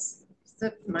 Yes,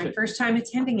 so my first time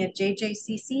attending a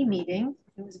JJCC meeting.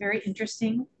 It was very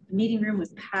interesting. The meeting room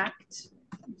was packed,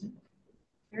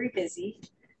 very busy.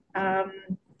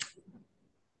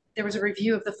 There was a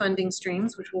review of the funding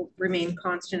streams, which will remain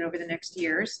constant over the next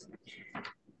years.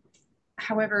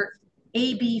 However,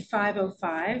 AB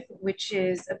 505, which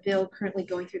is a bill currently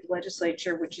going through the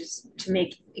legislature, which is to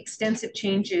make extensive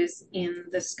changes in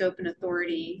the scope and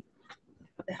authority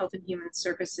of the Health and Human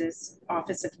Services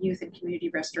Office of Youth and Community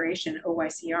Restoration,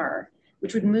 OYCR,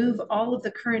 which would move all of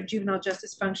the current juvenile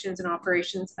justice functions and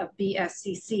operations of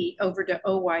BSCC over to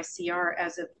OYCR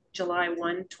as of July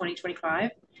 1,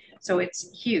 2025. So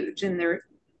it's huge. And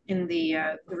in the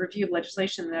review of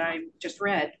legislation that I just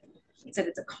read, it said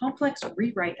it's a complex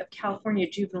rewrite of California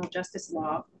juvenile justice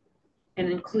law and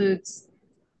includes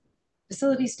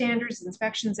facility standards,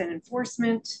 inspections and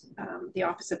enforcement, the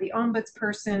Office of the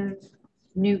Ombudsperson,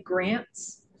 new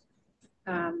grants,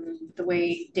 the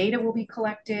way data will be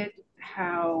collected,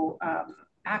 how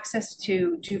access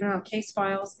to juvenile case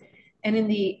files, and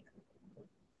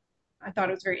I thought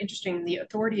it was very interesting, the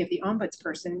authority of the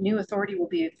ombudsperson, new authority will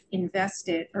be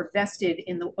vested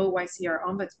in the OYCR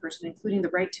ombudsperson, including the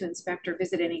right to inspect or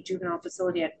visit any juvenile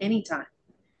facility at any time,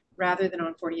 rather than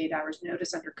on 48 hours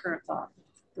notice under current law.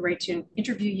 The the right to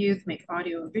interview youth, make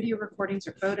audio and video recordings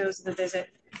or photos of the visit.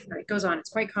 It goes on,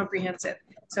 it's quite comprehensive.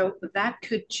 So that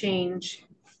could change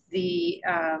the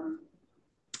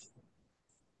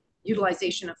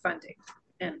utilization of funding.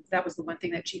 And that was the one thing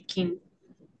that Chief Keen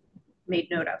made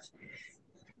note of.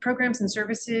 Programs and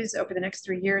services over the next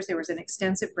 3 years, there was an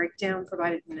extensive breakdown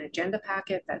provided in an agenda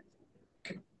packet that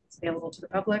is available to the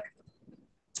public.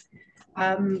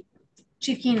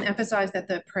 Chief Keen emphasized that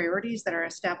the priorities that are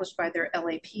established by their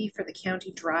LAP for the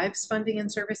county drives funding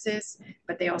and services,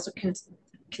 but they also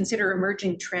consider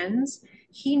emerging trends.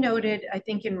 He noted, I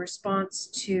think in response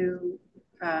to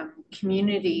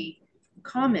community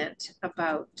comment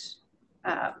about,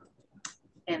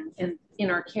 and in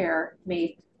our care,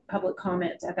 made public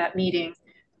comment at that meeting,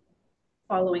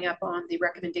 following up on the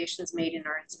recommendations made in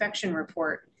our inspection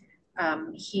report.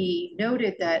 He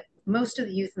noted that most of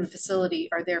the youth in the facility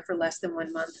are there for less than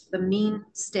 1 month. The mean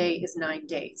stay is 9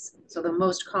 days. So the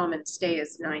most common stay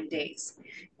is 9 days.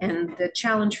 And the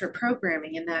challenge for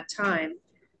programming in that time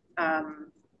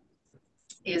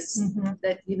is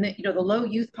that, you know, the low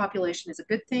youth population is a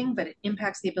good thing, but it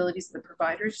impacts the abilities of the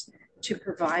providers to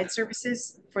provide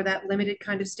services for that limited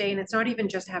kind of stay. And it's not even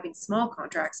just having small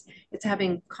contracts, it's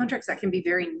having contracts that can be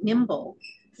very nimble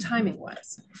timing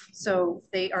wise. So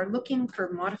they are looking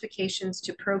for modifications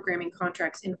to programming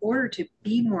contracts in order to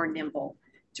be more nimble,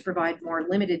 to provide more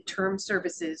limited term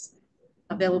services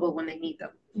available when they need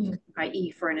them, i.e.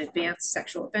 for an advanced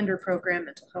sexual offender program,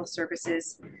 mental health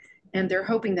services. And they're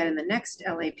hoping that in the next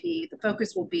LAP, the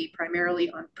focus will be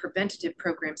primarily on preventative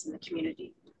programs in the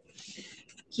community.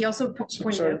 He also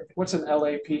pointed out, what's an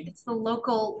LAP? It's the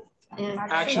local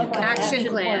action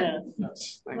plan.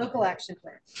 Yes, Local action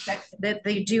plan that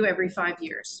they do every 5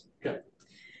 years. Okay.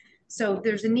 So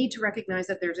there's a need to recognize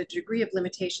that there's a degree of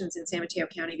limitations in San Mateo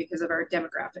County because of our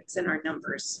demographics and our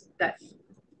numbers. That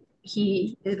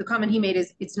the comment he made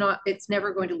is it's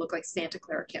never going to look like Santa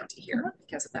Clara County here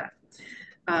because of that.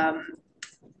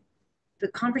 The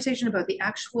conversation about the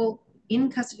actual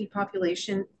in-custody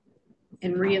population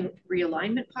and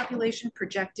realignment population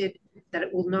projected that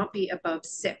it will not be above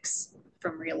 6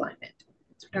 from realignment.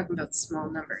 So we're talking about small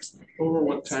numbers. Over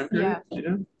what time period? Yeah. You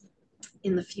know?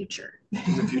 In the future.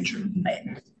 In the future.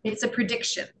 It's a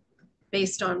prediction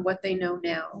based on what they know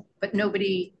now, but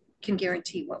nobody can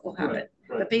guarantee what will happen.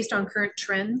 Right. But based on current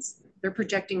trends, they're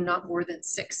projecting not more than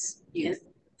 6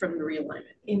 from the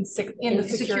realignment. In the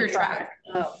secure track.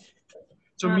 Oh.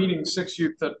 So meaning 6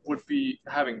 youth that would be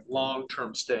having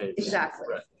long-term stays. Exactly.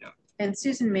 Right. Yeah. And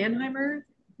Susan Mannheimer,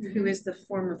 who is the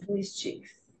former police chief,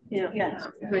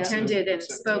 who attended and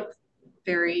spoke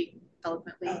very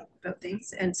eloquently about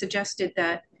things and suggested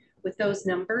that with those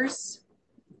numbers,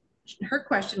 her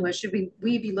question was, should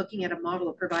we be looking at a model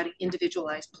of providing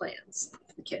individualized plans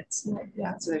for the kids?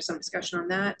 Yeah. So there's some discussion on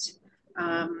that.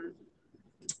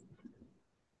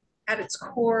 At its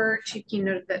core, Chief Keen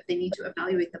noted that they need to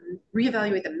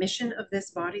reevaluate the mission of this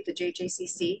body, the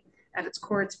JJCC. At its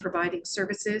core, it's providing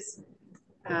services.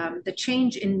 The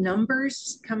change in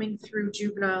numbers coming through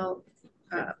juvenile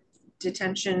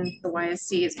detention, the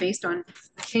YSC, is based on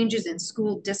changes in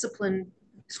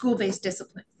school-based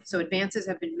discipline. So advances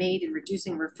have been made in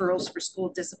reducing referrals for school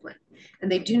discipline,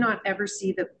 and they do not ever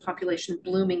see the population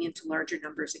blooming into larger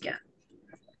numbers again.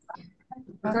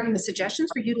 Regarding the suggestions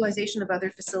for utilization of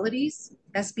other facilities,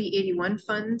 SB 81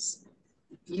 funds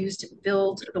used to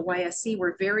build the YSC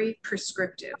were very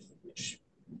prescriptive, which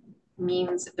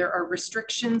means there are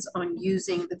restrictions on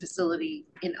using the facility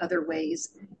in other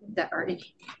ways that are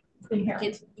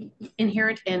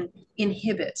inherent and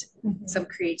inhibit some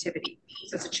creativity.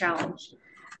 So it's a challenge.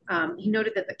 He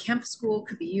noted that the Kemp School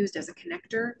could be used as a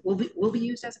connector, will be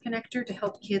used as a connector to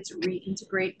help kids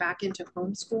reintegrate back into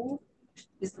homeschool.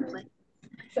 Is the plan.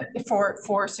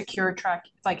 For secure track,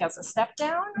 like as a step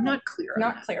down? I'm not clear.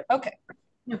 Not clear. Okay.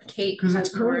 You know, Kate because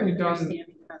it's currently done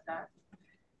about that.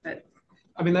 But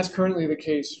I mean, that's currently the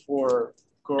case for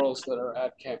girls that are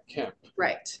at Kemp.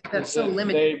 Right. That's so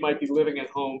limited. They might be living at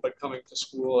home but coming to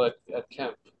school at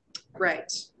Kemp.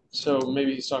 Right. So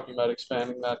maybe he's talking about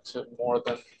expanding that to more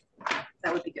than.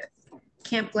 That would be good.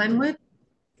 Camp Glenwood,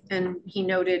 and he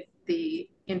noted the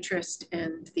interest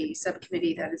and the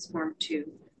subcommittee that is formed to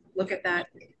look at that.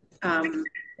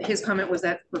 His comment was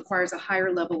that requires a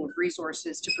higher level of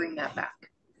resources to bring that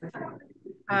back.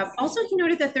 Also, he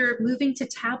noted that they're moving to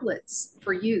tablets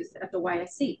for youth at the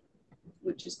YSC,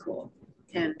 which is cool.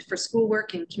 And for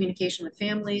schoolwork and communication with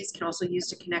families, can also use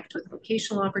to connect with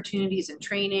vocational opportunities and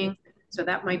training. So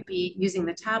that might be, using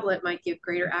the tablet might give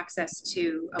greater access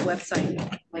to a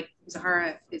website like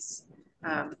Zahara is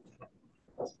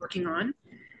working on.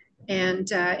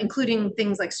 and including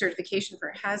things like certification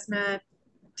for hazmat,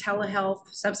 telehealth,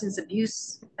 substance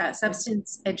abuse,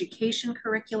 substance education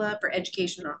curricula for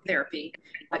education, not therapy,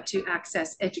 to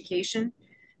access education.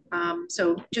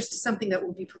 So just something that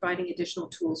will be providing additional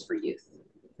tools for youth.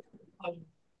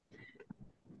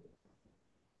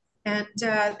 And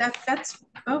that's,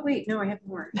 oh wait, no, I have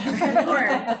more.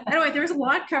 Anyway, there was a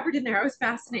lot covered in there. I was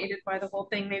fascinated by the whole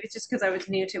thing. Maybe it's just because I was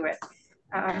new to it.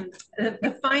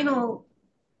 The final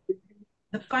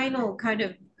kind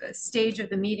of stage of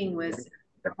the meeting was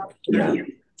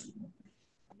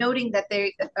noting that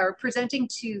they are presenting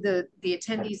to the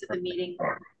attendees of the meeting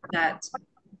that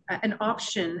an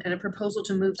option and a proposal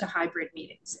to move to hybrid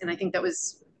meetings. And I think that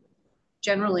was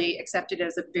generally accepted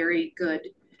as a very good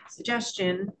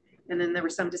suggestion. And then there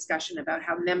was some discussion about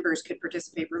how members could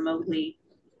participate remotely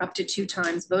up to 2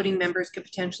 times. Voting members could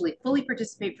potentially fully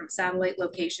participate from satellite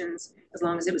locations as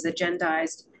long as it was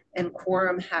agendized, and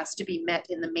quorum has to be met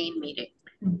in the main meeting.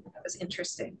 That was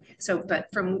interesting. So, but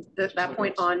from that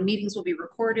point on, meetings will be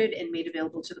recorded and made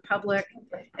available to the public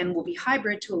and will be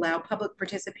hybrid to allow public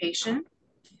participation.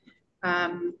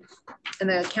 And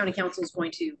the county council is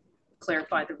going to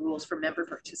clarify the rules for member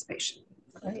participation.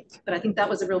 Right. But I think that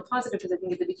was a real positive, because I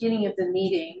think at the beginning of the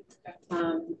meeting,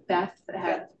 Beth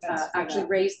had actually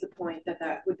raised the point that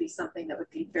that would be something that would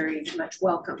be very much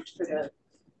welcomed for the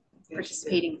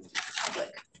participating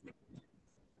public.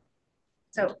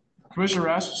 So, Commissioner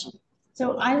Rasmussen.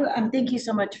 So thank you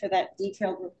so much for that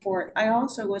detailed report. I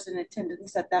also was in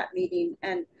attendance at that meeting,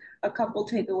 and a couple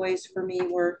takeaways for me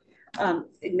were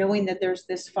knowing that there's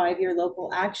this 5-year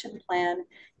local action plan,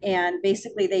 and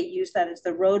basically they use that as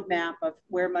the roadmap of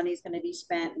where money is going to be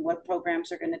spent and what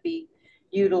programs are going to be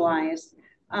utilized.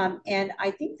 And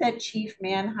I think that Chief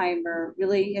Mannheimer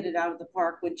really hit it out of the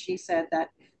park when she said that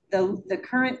the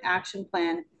current action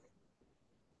plan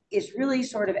is really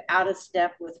sort of out of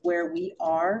step with where we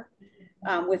are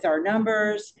with our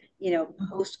numbers, you know,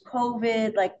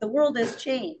 post-COVID, like the world has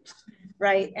changed,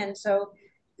 right? And so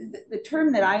the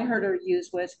term that I heard her use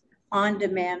was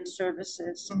on-demand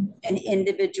services and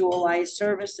individualized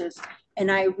services.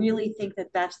 And I really think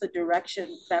that that's the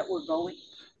direction that we're going.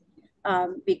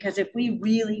 Because if we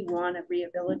really want to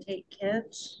rehabilitate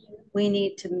kids, we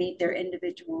need to meet their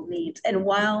individual needs. And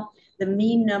while the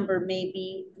mean number may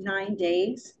be 9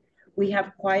 days, we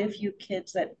have quite a few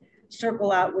kids that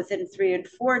circle out within 3 and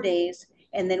 4 days.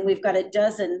 And then we've got a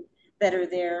dozen that are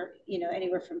there, you know,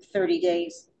 anywhere from 30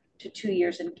 days to 2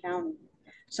 years and counting.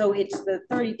 So it's the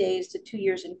 30 days to 2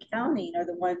 years and counting are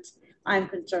the ones I'm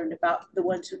concerned about, the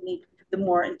ones who need the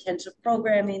more intensive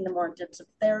programming, the more intensive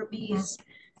therapies,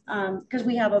 because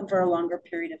we have them for a longer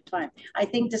period of time. I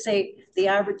think to say the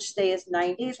average stay is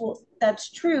 9 days, well, that's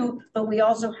true, but we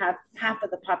also have half of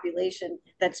the population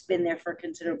that's been there for a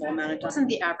considerable amount of time. It wasn't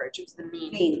the average, it was the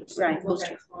mean. Right. Most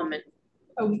common.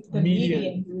 Oh, the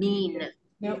median. Mean.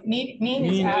 No, mean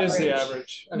is average. Is the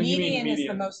average. I think median is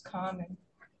the most common.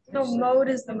 No, mode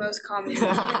is the most common.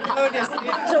 Mode is,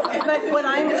 yeah. So, but what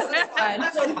I'm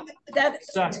so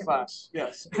that's stats class,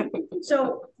 yes.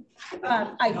 So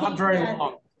I not think very that,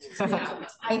 long.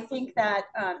 I think that,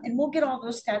 and we'll get all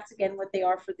those stats again, what they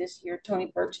are for this year.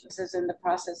 Tony Burchess is in the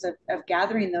process of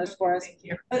gathering those for us.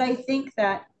 But I think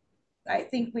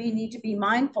we need to be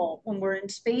mindful when we're in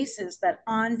spaces that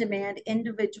on-demand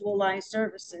individualized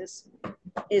services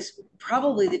is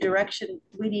probably the direction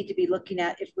we need to be looking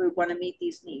at if we want to meet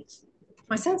these needs.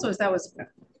 My sense was that was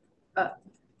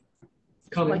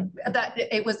like that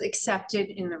it was accepted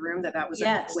in the room that was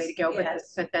a way to go,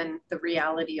 but then the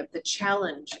reality of the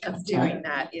challenge of doing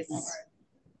that is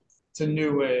it's a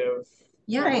new way of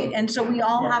right. And so we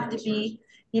all have to be,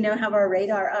 you know, have our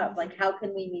radar up, like how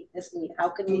can we meet this need, how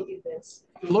can we do this?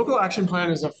 The local action plan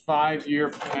is a 5-year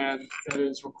plan that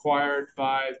is required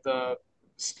by the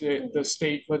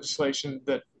state legislation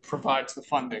that provides the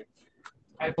funding.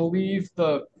 I believe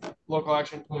the local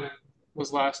action plan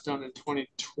was last done in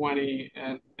 2020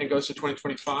 and goes to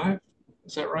 2025.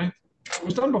 Is that right? It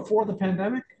was done before the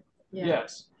pandemic? Yeah.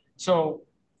 Yes. So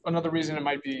another reason it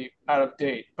might be out of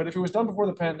date. But if it was done before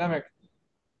the pandemic,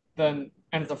 then,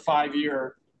 and it's a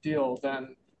 5-year deal,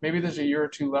 then maybe there's a year or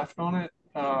two left on it.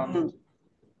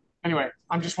 Anyway,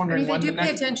 I'm just wondering when they do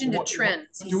pay attention to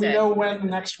trends. Do we know when the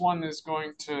next one is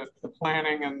going to, the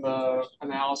planning and the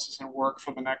analysis and work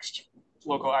for the next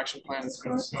local action plan is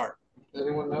going to start? Does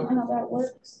anyone know? How that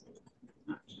works?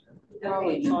 I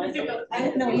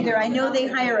don't know either. I know they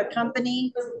hire a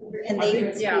company and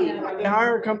they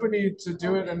hire a company to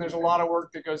do it, and there's a lot of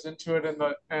work that goes into it,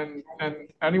 and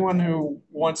anyone who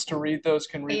wants to read those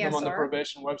can read them on the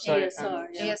probation website.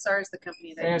 ASR is the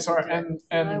company that ASR,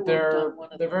 and they're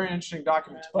very interesting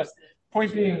documents. But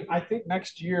point being, I think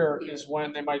next year is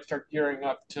when they might start gearing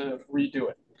up to redo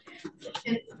it.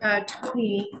 And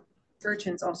Tony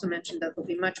Gertens also mentioned that there'll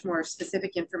be much more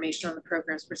specific information on the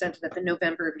programs presented at the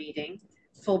November meeting,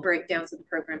 full breakdowns of the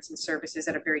programs and services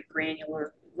at a very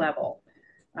granular level,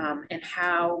 and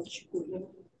how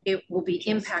it will be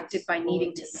impacted by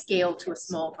needing to scale to a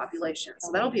small population.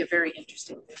 So that'll be a very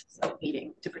interesting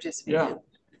meeting to participate in.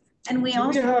 And we Do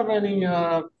also have any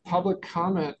public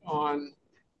comment on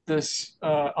this,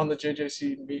 on the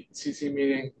JJCC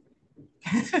meeting?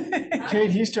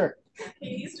 Kate Easter.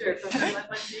 Kate Easter from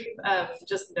the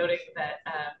just noting that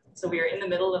so we are in the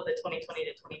middle of the 2020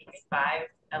 to 2025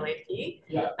 LAP,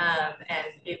 and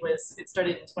it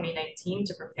started in 2019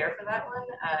 to prepare for that one,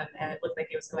 and it looked like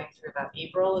it was going through about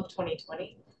April of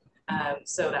 2020.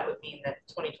 So that would mean that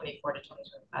 2024 to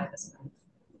 2025 is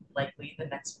likely the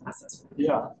next process.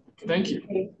 Yeah, thank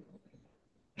you.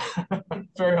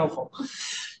 Very helpful.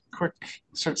 Quick,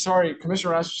 so sorry,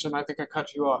 Commissioner Rasmussen, I think I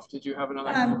cut you off. Did you have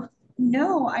another comment?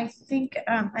 No, I think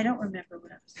I don't remember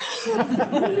what I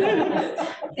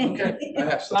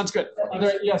was. Sounds good.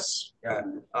 Yes. Yeah.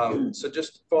 So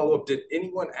just to follow up, did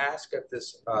anyone ask at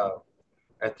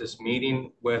this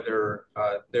meeting whether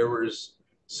there was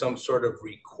some sort of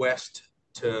request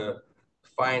to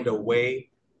find a way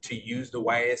to use the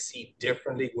YSC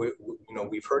differently?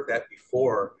 We've heard that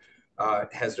before.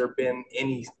 Has there been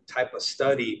any type of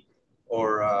study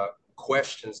or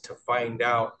questions to find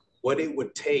out what it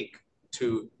would take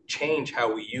to change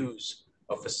how we use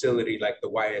a facility like the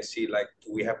YSC? Like,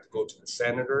 do we have to go to the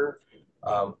senator?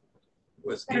 I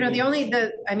don't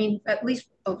know, I mean, at least,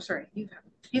 oh, sorry, you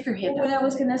have your hand up. What I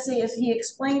was gonna say is he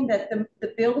explained that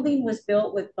the building was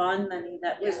built with bond money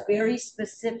that was very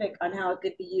specific on how it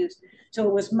could be used. So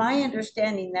it was my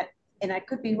understanding that, and I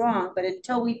could be wrong, but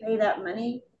until we pay that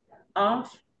money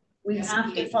off, we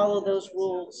have to follow those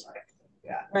rules.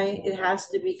 Right? It has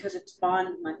to be because it's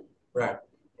bond money. Right.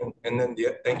 And then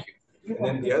thank you. And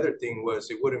then the other thing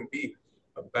was, it wouldn't be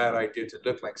a bad idea to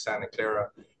look like Santa Clara,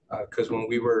 because when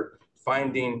we were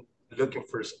looking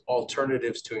for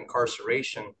alternatives to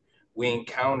incarceration, we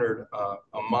encountered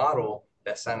a model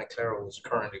that Santa Clara was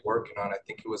currently working on. I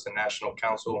think it was the National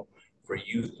Council for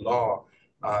Youth Law.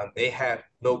 They had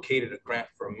located a grant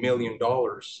for $1 million,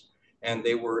 and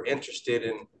they were interested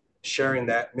in sharing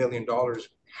that $1 million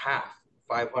half,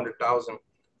 500,000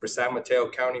 for San Mateo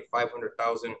County,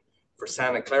 500,000 for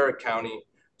Santa Clara County,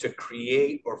 to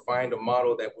create or find a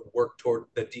model that would work toward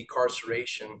the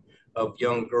decarceration of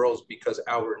young girls, because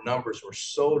our numbers were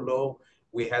so low.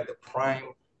 We had the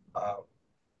prime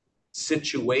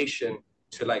situation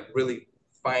to really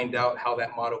find out how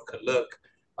that model could look,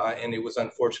 and it was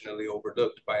unfortunately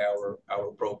overlooked by our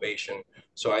probation.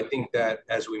 So I think that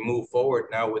as we move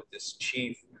forward now with this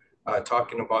chief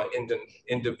talking about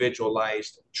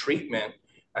individualized treatment,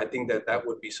 I think that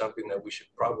would be something that we should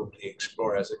probably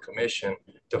explore as a commission,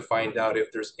 to find out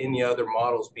if there's any other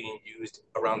models being used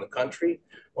around the country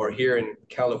or here in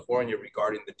California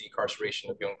regarding the decarceration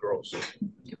of young girls.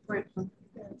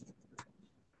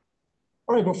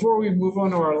 All right, before we move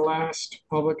on to our last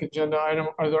public agenda item,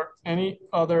 are there any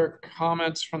other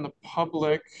comments from the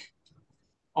public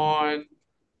on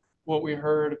what we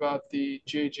heard about the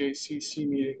JJCC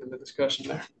meeting and the discussion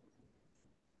there?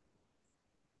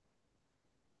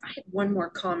 I had one more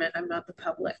comment. I'm not the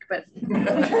public, but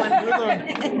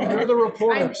you're the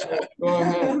reporter, so go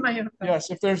ahead.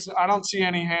 Yes, if there's, I don't see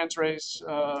any hands raised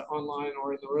online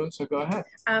or in the room, so go ahead.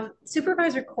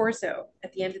 Supervisor Corso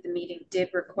at the end of the meeting did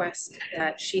request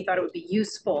that she thought it would be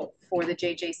useful for the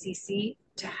JJCC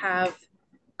to have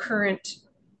current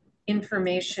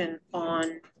information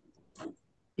on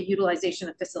the utilization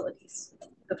of facilities,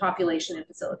 the population in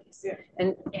facilities.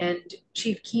 And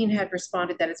Chief Keen had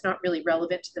responded that it's not really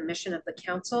relevant to the mission of the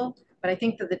council, but I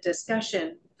think that the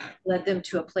discussion led them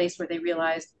to a place where they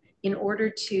realized, in order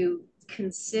to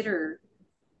consider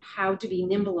how to be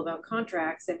nimble about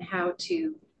contracts and how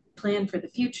to plan for the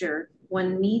future,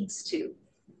 one needs to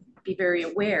be very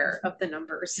aware of the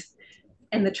numbers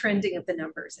and the trending of the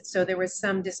numbers. So there was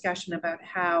some discussion about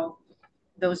how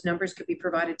those numbers could be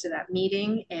provided to that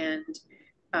meeting, and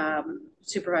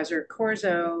Supervisor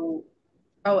Corso,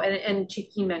 and Chief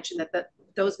Keen mentioned that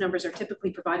those numbers are typically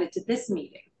provided to this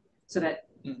meeting so that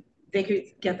they could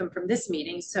get them from this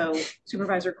meeting. So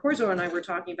Supervisor Corso and I were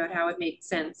talking about how it made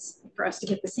sense for us to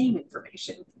get the same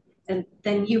information And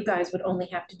then you guys would only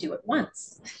have to do it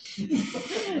once.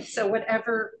 So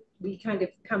whatever we kind of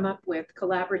come up with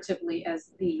collaboratively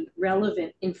as the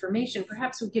relevant information,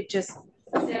 perhaps we could just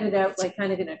set it out like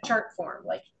kind of in a chart form,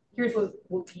 like here's what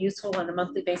will be useful on a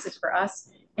monthly basis for us.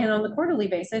 And on the quarterly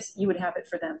basis, you would have it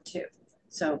for them too.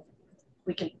 So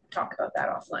we can talk about that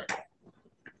offline.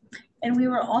 And we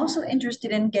were also interested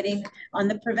in getting on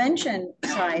the prevention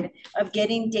side of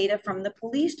getting data from the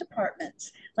police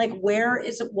departments. Like where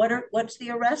is it, what's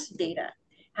the arrest data?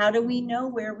 How do we know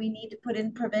where we need to put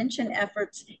in prevention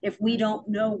efforts if we don't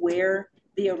know where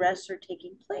the arrests are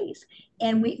taking place?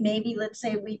 And we maybe, let's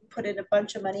say we put in a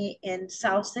bunch of money in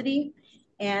South City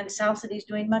and South City's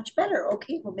doing much better.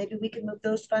 Okay, well, maybe we can move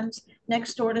those funds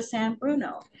next door to San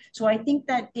Bruno. So I think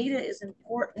that data is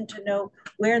important to know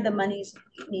where the monies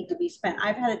need to be spent.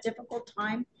 I've had a difficult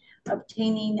time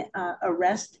obtaining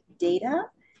arrest data,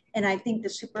 and I think the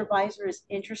supervisor is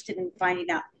interested in finding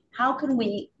out how can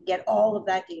we get all of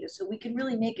that data so we can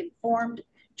really make informed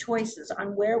choices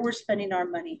on where we're spending our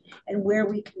money and where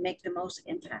we can make the most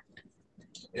impact.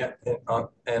 Yeah,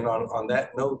 and on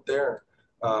that note there,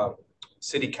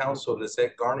 City Council,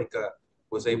 Lizette Garnica,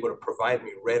 was able to provide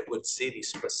me Redwood City,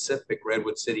 specific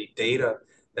Redwood City data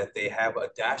that they have a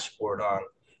dashboard on.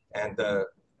 And the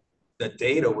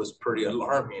data was pretty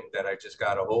alarming that I just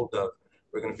got a hold of.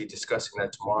 We're going to be discussing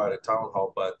that tomorrow at a town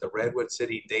hall, but the Redwood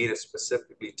City data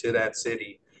specifically to that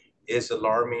city is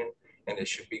alarming, and it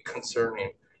should be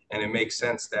concerning. And it makes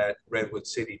sense that Redwood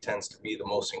City tends to be the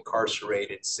most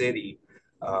incarcerated city,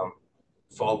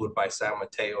 followed by San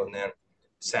Mateo, and then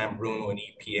San Bruno and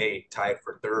EPA tied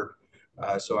for third.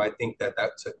 So I think that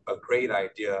that's a great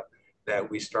idea, that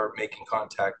we start making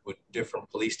contact with different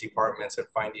police departments and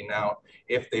finding out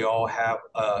if they all have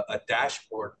a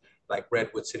dashboard like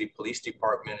Redwood City Police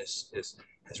Department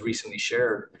has recently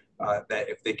shared, that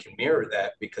if they can mirror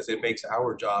that, because it makes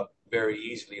our job very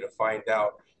easily to find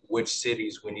out which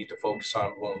cities we need to focus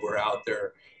on when we're out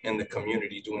there in the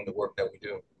community doing the work that we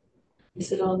do.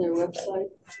 Is it on their website?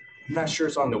 I'm not sure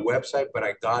it's on the website, but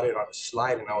I got it on a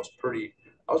slide, and I was pretty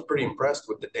impressed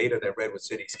with the data that Redwood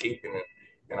City's keeping,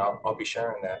 and I'll be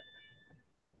sharing that.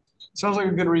 Sounds like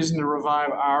a good reason to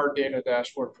revive our data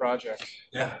dashboard project.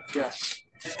 Yeah. Yes.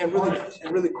 And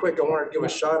really quick, I want to give a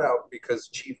shout out because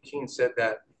Chief Keene said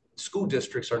that school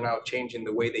districts are now changing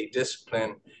the way they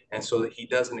discipline, and so that he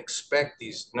doesn't expect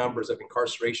these numbers of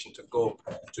incarceration to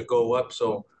go up.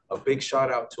 So a big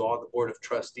shout out to all the Board of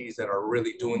Trustees that are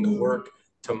really doing the work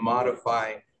to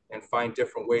modify and find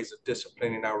different ways of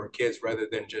disciplining our kids rather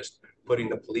than just putting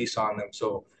the police on them.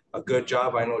 So a good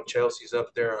job. I know Chelsea's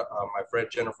up there. My friend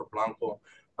Jennifer Blanco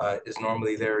is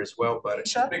normally there as well, but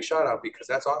it's a big shout out because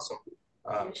that's awesome.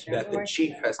 That the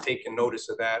chief has taken notice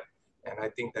of that, and I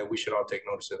think that we should all take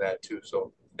notice of that too.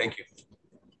 So thank you.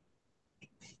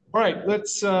 All right,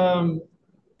 let's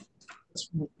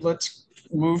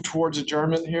move towards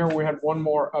adjournment here. We had one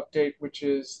more update, which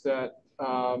is that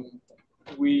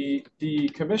the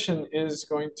commission is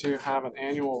going to have an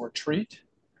annual retreat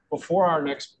before our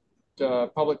next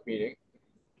public meeting.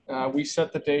 We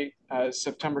set the date as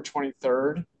September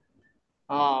 23rd.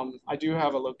 I do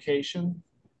have a location.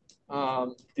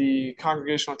 The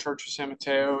Congregational Church of San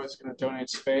Mateo is going to donate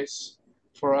space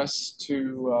for us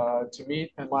to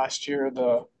meet. And last year,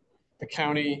 the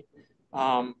county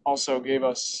also gave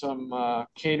us some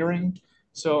catering.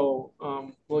 So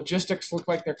logistics look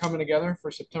like they're coming together for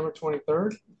September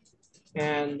 23rd.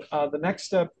 And the next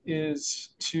step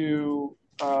is to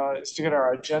get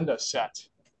our agenda set.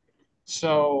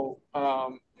 So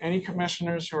any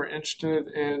commissioners who are interested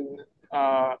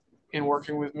in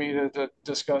working with me to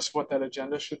discuss what that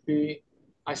agenda should be,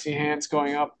 I see hands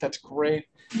going up. That's great.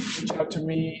 Reach out to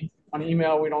me on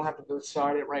email. We don't have to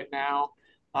decide it right now,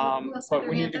 but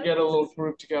we need to get a little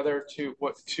group together to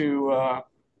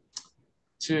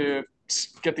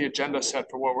get the agenda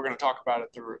set for what we're going to talk about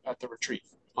at the retreat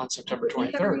on September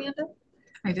 23rd.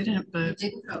 I didn't, but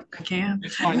I can.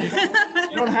 It's fine.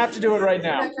 You don't have to do it right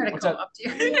now. What's that?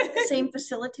 The same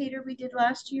facilitator we did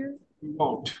last year? We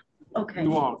won't. Okay. We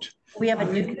won't. We have a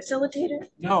new facilitator?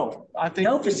 No, I think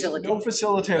no facilitator. No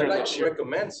facilitator I'd like this to year.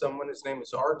 recommend someone. His name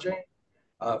is RJ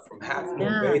from Half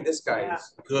Moon Bay. This guy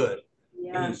is good.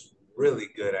 Yeah. He's really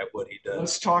good at what he does.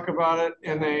 Let's talk about it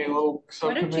in a little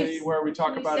subcommittee where we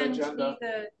talk about agenda.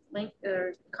 The link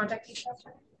or contact details?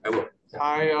 I will.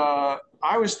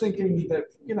 I was thinking that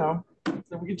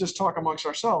that we could just talk amongst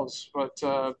ourselves, but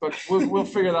we'll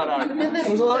figure that out.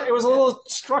 It was a little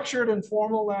structured and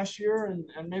formal last year,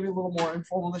 and maybe a little more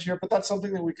informal this year. But that's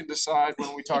something that we can decide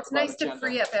when we talk about. It's nice to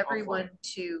free up everyone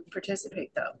to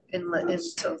participate, though.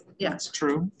 So yeah, it's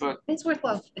true, but it's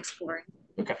worthwhile exploring.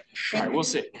 Okay, all right, we'll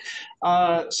see.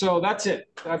 So that's it.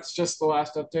 That's just the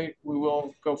last update. We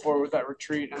will go forward with that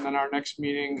retreat, and then our next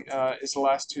meeting is the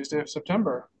last Tuesday of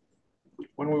September,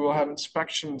 when we will have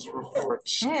inspections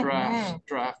reports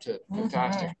drafted.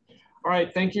 Fantastic. All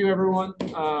right, thank you, everyone.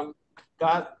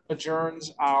 That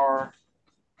adjourns our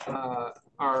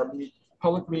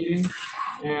public meeting,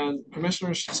 and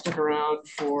commissioners should stick around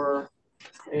for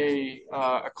a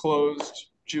closed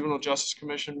Juvenile Justice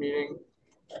Commission meeting,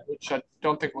 which I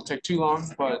don't think will take too long,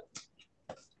 but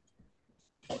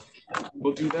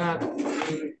we'll do that.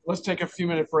 Let's take a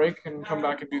few-minute break and come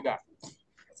back and do that.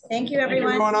 Thank you, everyone. Thank you,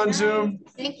 everyone on Zoom.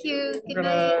 Thank you. We're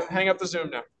gonna hang up the Zoom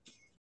now.